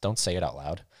internalized. Don't say it out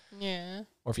loud. Yeah.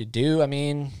 Or if you do, I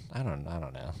mean, I don't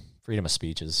know. Freedom of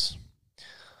speech is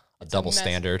a double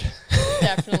standard.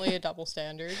 Definitely a double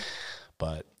standard.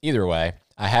 But either way,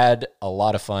 I had a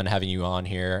lot of fun having you on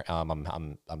here.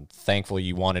 I'm thankful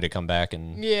you wanted to come back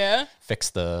and fix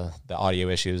the audio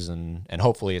issues, and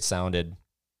hopefully it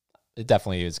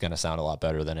definitely is going to sound a lot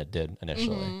better than it did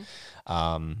initially.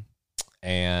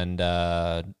 And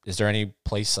is there any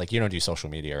place, like, you don't do social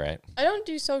media, right? I don't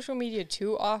do social media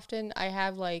too often. I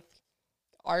have, like,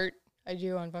 art I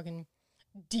do on fucking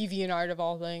DeviantArt of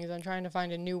all things. I'm trying to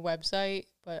find a new website,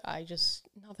 but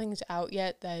nothing's out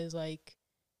yet that is, like,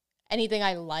 anything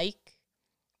I like.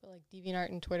 But, like, DeviantArt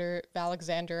and Twitter,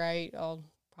 Valexanderite, I'll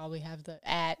probably have the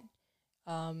 @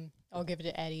 I'll give it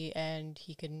to Eddie, and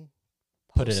he can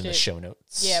put it in the show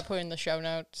notes. Yeah, put it in the show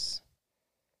notes.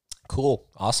 Cool.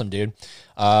 Awesome, dude.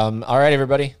 All right,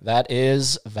 everybody. That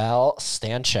is Val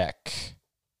Stanchek.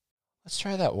 Let's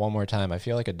try that one more time. I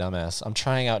feel like a dumbass. I'm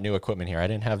trying out new equipment here. I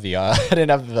didn't have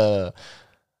the,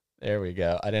 there we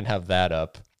go. I didn't have that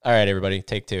up. All right, everybody.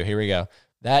 Take 2. Here we go.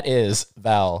 That is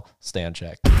Val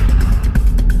Stanchek.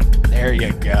 There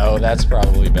you go. That's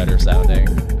probably better sounding.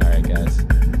 All right, guys.